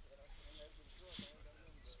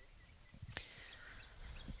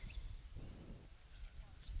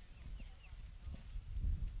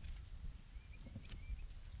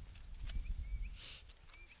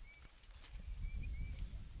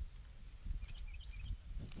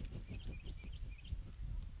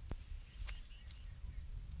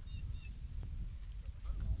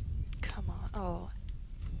 Come on. Oh.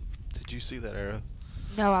 Did you see that arrow?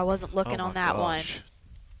 No, I wasn't looking Oh on my that one. gosh.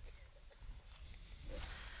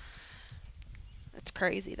 It's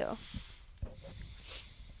crazy though.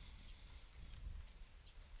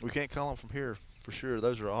 We can't call them from here for sure.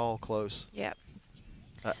 Those are all close. Yep.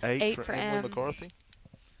 8 8 for for Emily M. McCarthy.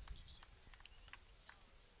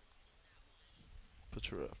 Puts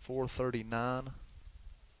her at 439.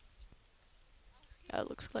 That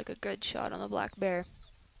looks like a good shot on the black bear.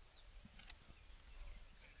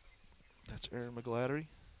 That's Aaron McGladdery.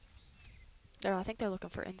 No, I think they're looking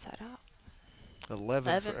for inside out.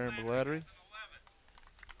 11 for 11. Aaron McGladdery.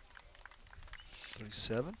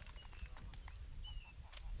 37.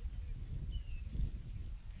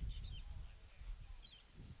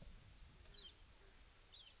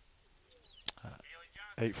 Uh,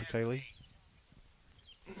 8 for Kaylee.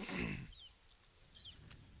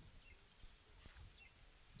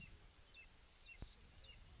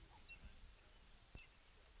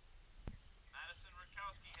 Madison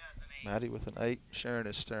Rutkowski has an 8. Maddie with an 8. Sharon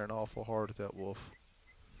is staring awful hard at that wolf.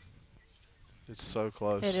 It's so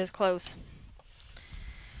close. It is close.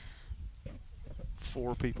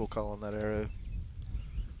 4 people calling that arrow.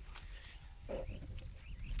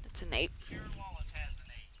 It's an 8. Sharon Wallace has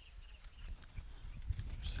an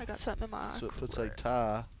 8. I got something in my eye. So it puts a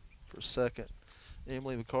tie for second.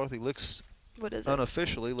 Emily McCarthy looks What is it?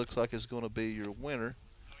 unofficially looks like it's going to be your winner.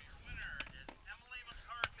 So your winner is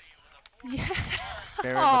Emily McCarthy with a 4. Yeah.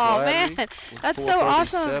 Aaron Oh McGladdery man, with that's so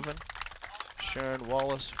awesome. 437. Sharon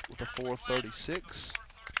Wallace with a 436. 437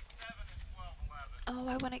 and 1211. Oh,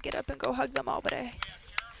 I want to get up and go hug them all, but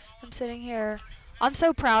I'm sitting here. I'm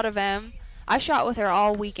so proud of Em. I shot with her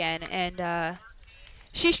all weekend, and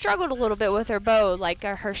she struggled a little bit with her bow, like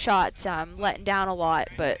her shots letting down a lot,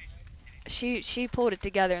 but she pulled it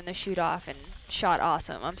together in the shoot off and shot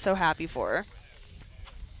awesome. I'm so happy for her.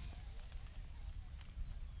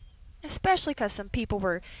 Especially because some people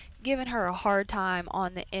were giving her a hard time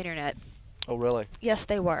on the internet. Oh, really? Yes,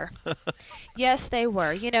 they were. Yes, they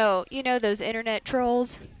were. You know those internet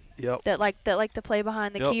trolls Yep. that like to play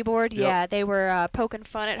behind the Yep, keyboard. yep. Yeah, they were poking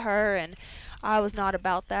fun at her, and I was not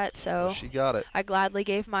about that, so She got it. I gladly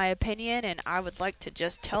gave my opinion, and I would like to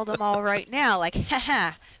just tell them all right now, like,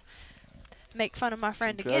 haha, make fun of my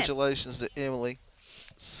friend again. Congratulations to Emily.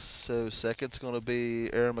 So second's going to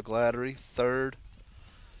be Erin McGladdery. Third,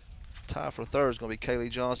 tie for third is going to be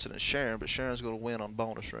Kaylee Johnson and Sharon, but Sharon's going to win on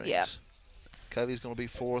bonus rings. Yeah. Kaylee's going to be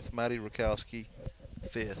fourth. Maddie Rakowski,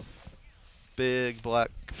 fifth. Big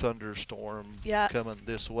black thunderstorm Yeah. coming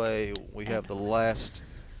this way. We have the last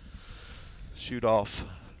shoot off.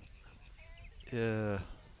 Is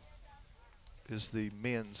the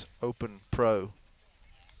men's Open Pro.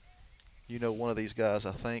 You know, one of these guys,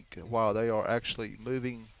 I think, wow, they are actually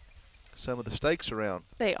moving some of the stakes around.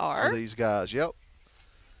 They are? For these guys, yep.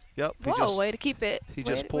 Yep. Whoa, way to keep it. He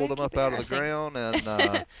just pulled them up out of the ground,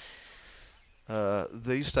 and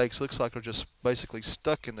these stakes looks like are just basically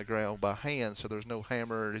stuck in the ground by hand, so there's no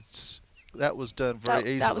hammer. That was done very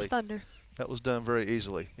easily. That was thunder. That was done very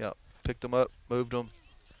easily. Yep. Picked them up, moved them.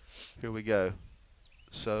 Here we go.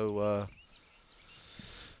 So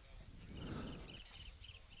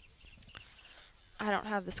I don't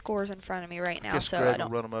have the scores in front of me right now, guess so Greg I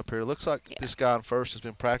don't. will run them up here. Looks like this guy in first has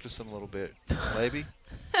been practicing a little bit. Maybe.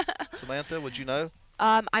 Samantha, would you know?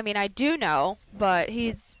 I mean, I do know, but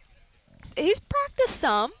he's practiced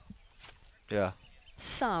some. Yeah.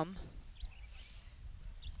 Some.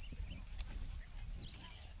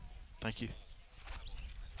 Thank you.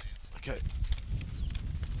 Okay.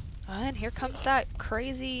 And here comes that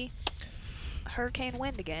crazy hurricane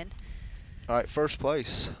wind again. All right, first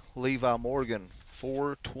place, Levi Morgan,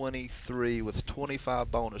 423 with 25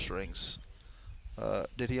 bonus rings.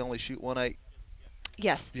 Did he only shoot 1-8?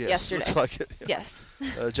 Yes, Yes, yesterday. looks like it. Yeah. Yes.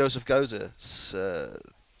 Joseph Goza,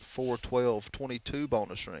 412, 22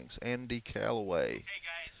 bonus rings. Andy Calloway,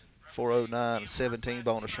 409, 17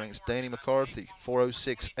 bonus rings. Danny McCarthy,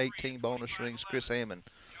 406, 18 bonus rings. Chris Hammond,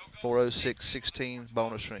 406, 16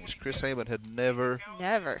 bonus rings. Chris Hammond had never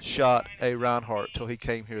shot a Reinhardt till he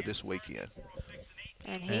came here this weekend.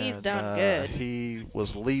 And he's done good. He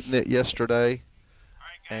was leading it yesterday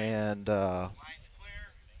and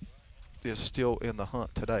is still in the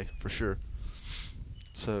hunt today for sure.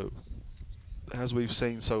 So as we've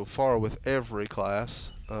seen so far with every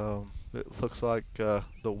class, it looks like the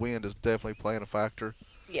wind is definitely playing a factor.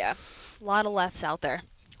 Yeah, a lot of lefts out there.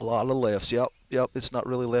 A lot of lefts, yep. It's not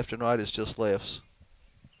really left and right, it's just lefts.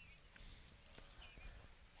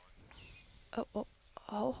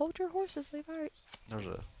 Oh, hold your horses, Levi. There's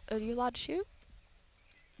a. Are you allowed to shoot?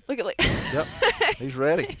 Look at Yep, he's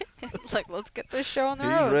ready. It's like, let's get this show on the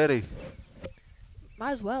road. He's ready.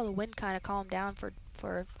 Might as well. The wind kind of calmed down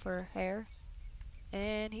for hair.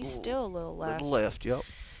 And he's still a little left. Little left, yep.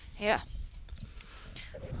 Yeah.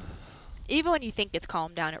 Even when you think it's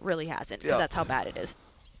calmed down, it really hasn't, because that's how bad it is.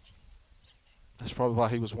 That's probably why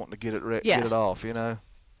he was wanting to get it Yeah. get it off, you know.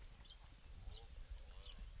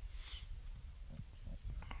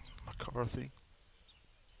 McCarthy.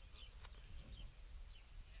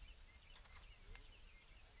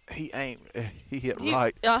 He aimed. He hit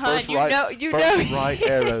right. First you right. know. First right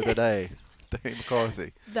arrow today. Danny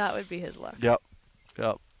McCarthy. That would be his luck. Yep.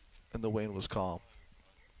 And the wind was calm.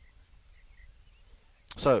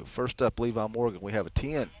 So first up, Levi Morgan. We have a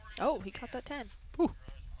 10. Oh, he caught that 10. Whew.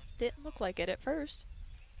 Didn't look like it at first.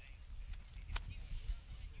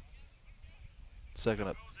 Second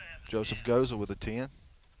up, Joseph Goza with a 10.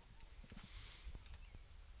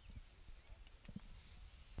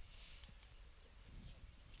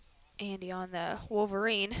 Andy on the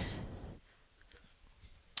Wolverine.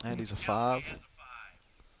 Andy's a 5.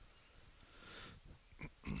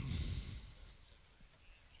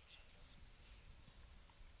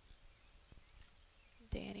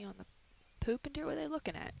 Danny on the poop and deer. What are they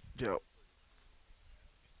looking at? Yep.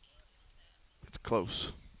 It's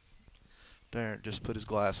close. Darren just put his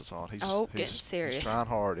glasses on. He's getting serious. He's trying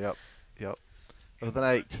hard. Yep. With an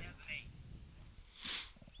 8.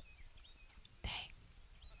 Dang.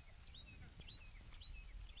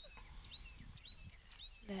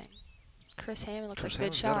 Then Chris Hammond looks like a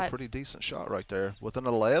good shot. Got a pretty decent shot right there with an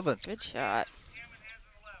 11. Good shot.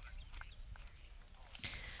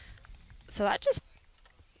 So that just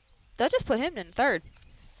put him in third.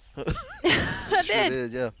 It sure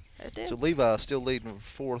did, yeah. It did. So Levi still leading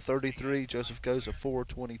 433. Joseph goes a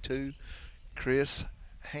 422. Chris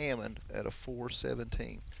Hammond at a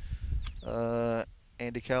 417.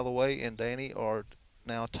 Andy Calloway and Danny are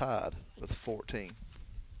now tied with 14.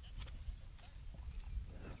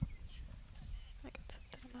 I got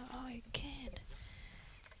something in my eye again.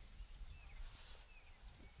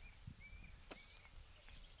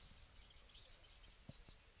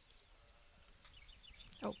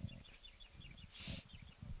 Oh.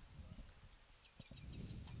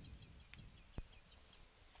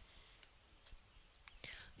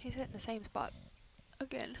 He's hitting the same spot.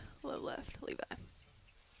 Again, low left, Levi.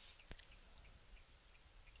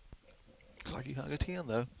 Looks like he hung a 10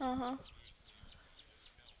 though. Uh-huh.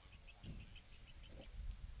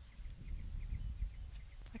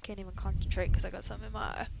 I can't even concentrate because I got something in my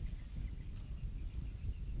eye.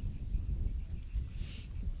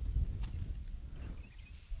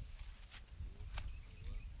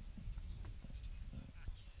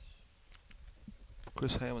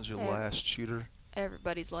 Chris Hammond's your There. last shooter.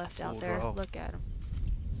 Everybody's left Full out there. draw. Look at him.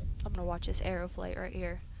 I'm going to watch this arrow flight right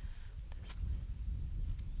here.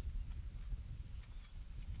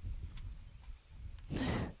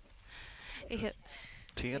 He hit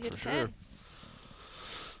 10 he hit for a sure. 10.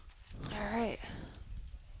 All right.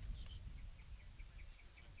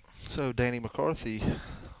 So Danny McCarthy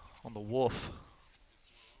on the wolf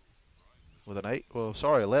with an 8. Well,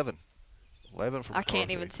 sorry, 11. 11 for I McCarthy.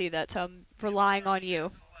 can't even see that, so I'm relying on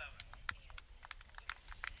you.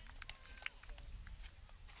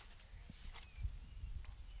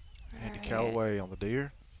 Andy Alright. Callaway on the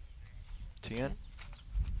deer. 10. Okay.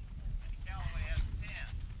 Callaway has a 10.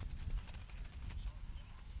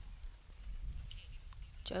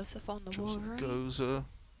 Joseph on the Joseph Wolverine. goes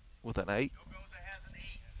with an 8. Joe Goza has an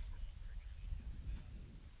 8.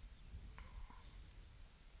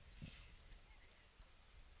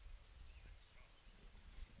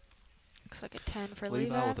 Looks like a 10 for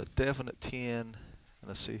Levi Levi. with a definite 10. And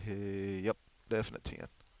let's see here. Yep, definite 10. Levi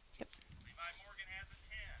Morgan has a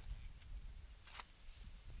 10.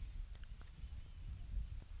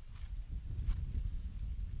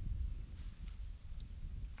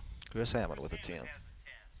 Chris Hammond with a 10. Hammond has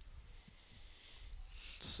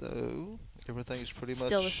a 10. So everything's pretty much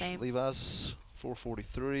Still the same. Levi's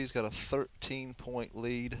 443. He's got a 13-point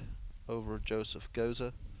lead over Joseph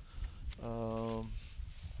Goza.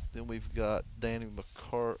 Then we've got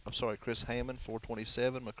Chris Hammond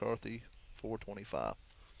 427, McCarthy 425,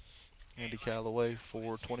 Andy Callaway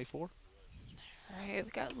 424. Alright,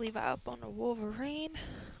 we got Levi up on the Wolverine.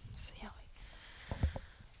 Let's see how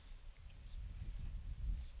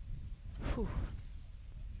Whew.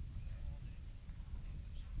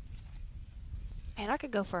 Man, I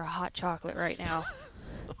could go for a hot chocolate right now.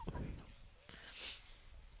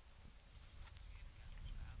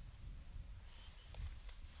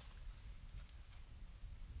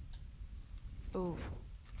 Ooh.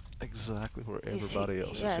 Exactly where You see- everybody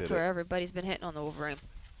else yeah, is that's hit where it. everybody's been hitting on the Wolverine.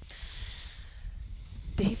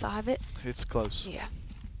 Did he 5 it? It's close. Yeah.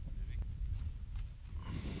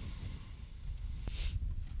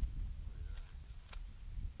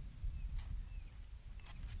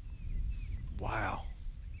 Wow.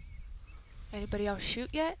 Anybody else shoot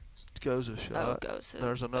yet? Goza shot. Oh, Goza.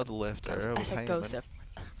 There's another left Goza. arrow I with said Hammond. Goza.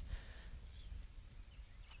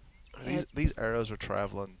 These arrows are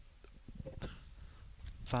traveling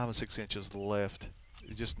 5 and 6 inches to the left.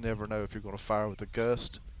 You just never know if you're going to fire with a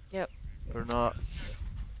gust Yep. or not.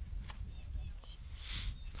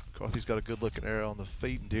 McCarthy's got a good looking arrow on the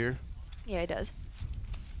feeding deer. Yeah, he does.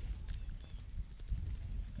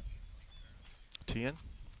 10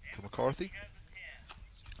 for McCarthy.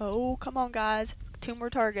 Oh, come on, guys. 2 more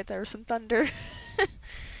targets. There was some thunder.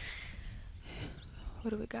 What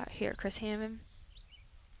do we got here? Chris Hammond.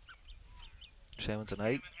 Hammond's an 8.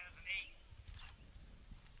 Hammond has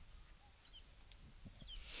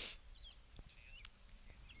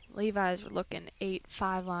an 8. Levi's looking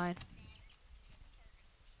 8-5 line.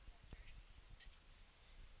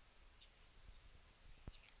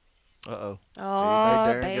 Uh-oh. Oh,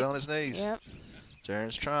 Hey, Darren, babe. get on his knees. Yep.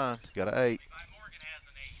 Darren's trying. Got an 8. Levi Morgan has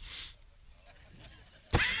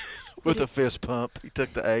an 8. With a fist pump. He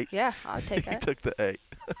took the 8. Yeah, I'll take He that. took the 8.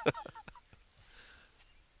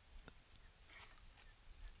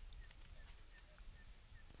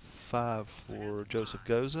 Five for Joseph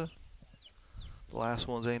Goza. The last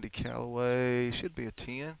one's Andy Callaway. Should be a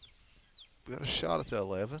 10. We got a shot at the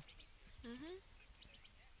 11. Mm-hmm.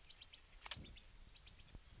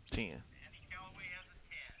 10. Andy Callaway has a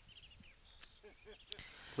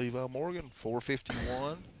 10. Levi Morgan,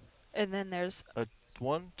 451. And then there's, A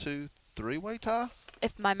 1, 2, 3-way tie.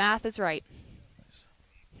 if my math is right,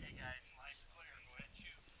 Okay, guys, life's clear. Go ahead and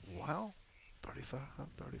shoot. Wow. 35,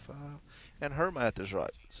 35. And her math is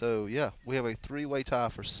right. So, yeah, we have a 3-way tie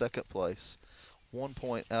for second place. 1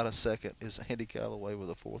 point out of second is Andy Callaway with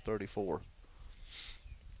a 434.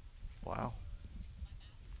 Wow.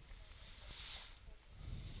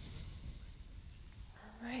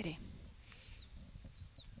 alrighty.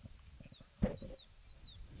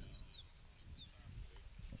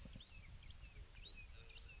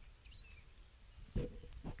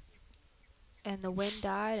 And the wind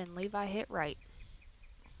died and Levi hit right.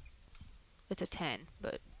 It's a 10,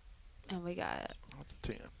 but And we got That's a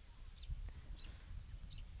 10.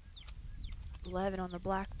 11 on the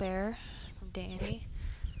Black Bear from Danny.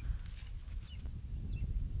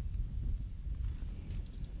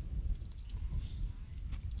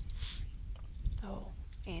 Oh,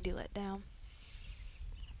 Andy let down.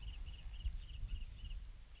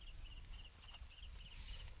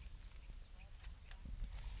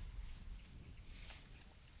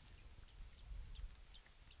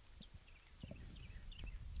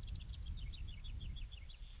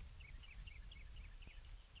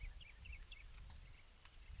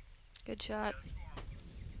 Good shot.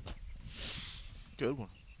 Good one.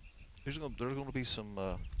 There's going to be some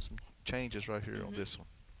changes right here on this one.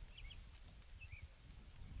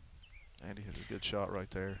 Andy has a good shot right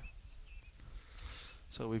there.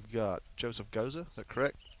 So we've got Joseph Goza, is that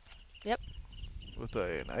correct? Yep. With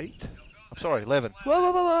an 8. I'm sorry, 11. Whoa,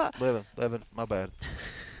 whoa, whoa, whoa. 11, my bad.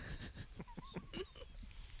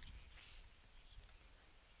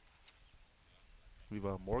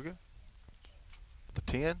 Levi Morgan. The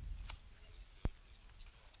 10.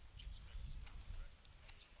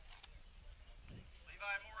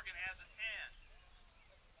 Levi Morgan has a 10.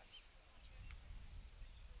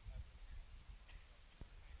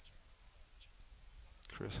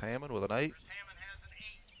 Chris Hammond with an 8. Chris Hammond has an 8.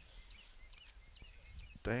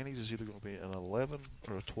 Danny's is either going to be an 11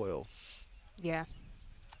 or a 12. Yeah.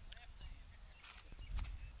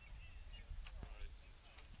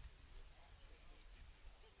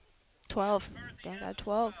 $12. Dan got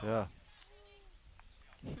 12. Yeah.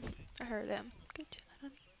 I heard him. Good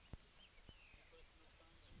job.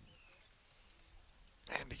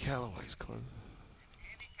 Andy Calloway's close.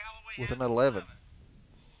 Andy Calloway With has an 11.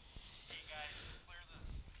 You guys clear the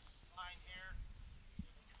line here.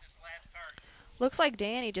 Get this last target. Looks like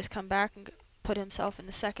Danny just come back and put himself in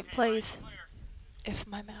the second Okay, place, line clear. if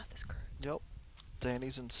my math is correct. Yep.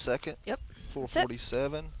 Danny's in second. Yep.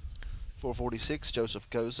 447. 446, Joseph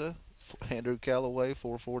Goza. Andrew Calloway,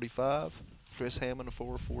 445. Chris Hammond,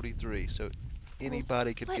 443. So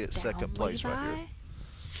anybody could Let get down, second place right Levi. here.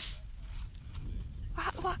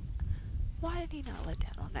 Why did he not let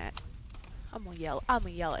down on that? I'm gonna yell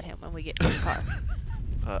at him when we get to the car.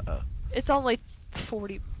 Uh-oh. It's only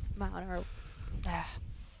 40 mile an hour.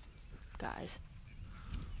 Guys.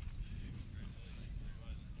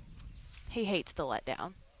 He hates the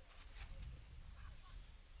letdown.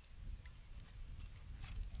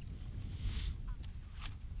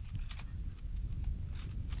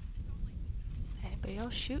 Anybody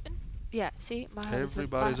else shooting? Yeah, see, my husband.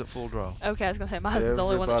 Everybody's at full draw. Okay, I was gonna say my husband's the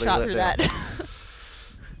only one that Everybody shot let through down. that.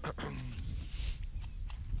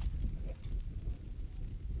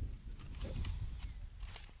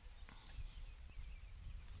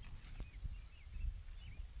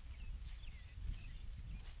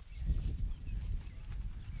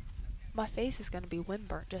 My face is gonna be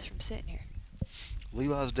windburnt just from sitting here.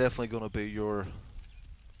 Levi's definitely going to be your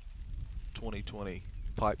 2020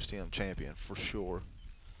 Pipestem champion for sure.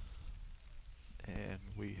 And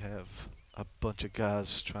we have a bunch of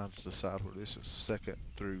guys trying to decide where this is second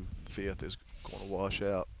through fifth is going to wash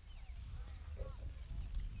out.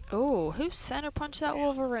 Oh, who center punched that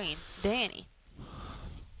Wolverine? Danny.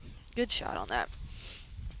 Good shot on that.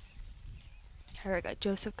 Here we go.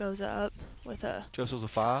 Joseph goes up with a. Joseph's a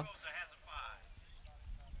 5. Goza has a 5.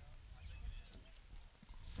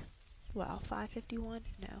 Wow, 551?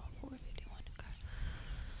 No, 451. Okay.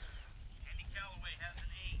 Andy Calloway has an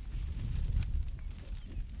 8.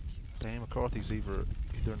 Danny McCarthy's either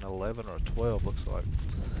an 11 or a 12, looks like.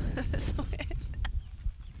 This way.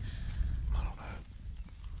 I don't know.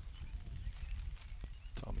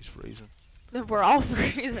 Tommy's freezing. We're all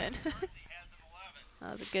freezing. He has an 11.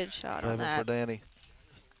 That was a good shot on 11 that. for Danny.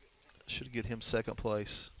 Should get him second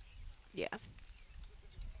place. Yeah.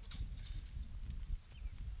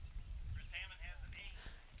 Chris Hammond has an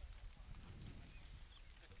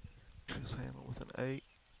 8. Chris Hammond with an 8.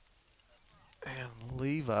 And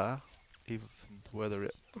Levi, even whether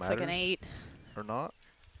it Looks matters like an 8. or not.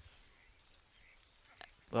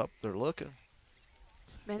 Up, they're looking.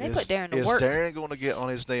 Man, they put Darren to Is work. Darren going to get on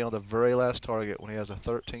his knee on the very last target when he has a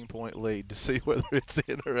 13-point lead to see whether it's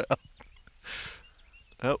in or out?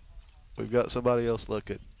 Oh, we've got somebody else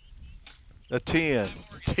looking. A 10.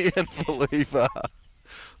 10 for Levi.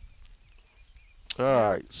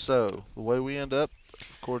 All right, so the way we end up,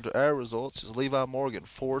 according to our results, is Levi Morgan,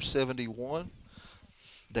 471.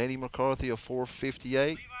 Danny McCarthy, a 458.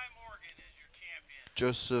 Levi Morgan is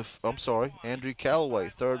your champion. Andrew Calloway,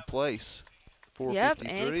 third place, Yep,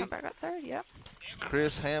 453. and he come back up third. Yep.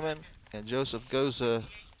 Chris Hammond and Joseph Goza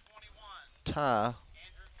 821. tie Andrew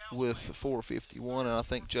Calloway with 451, and I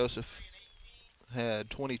think Joseph had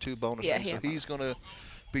 22 bonus Yeah, rings, he so had he's going to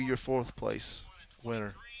be your 4th place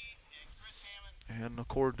winner. And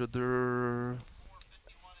according to their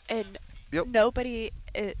And Yep. nobody,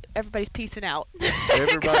 everybody's piecing out.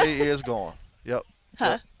 everybody is gone. Yep.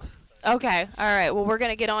 Huh. Yep. Okay. All right. Well, we're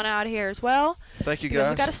going to get on out of here as well. Thank you, because guys.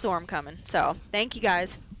 we've got a storm coming. So thank you,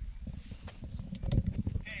 guys.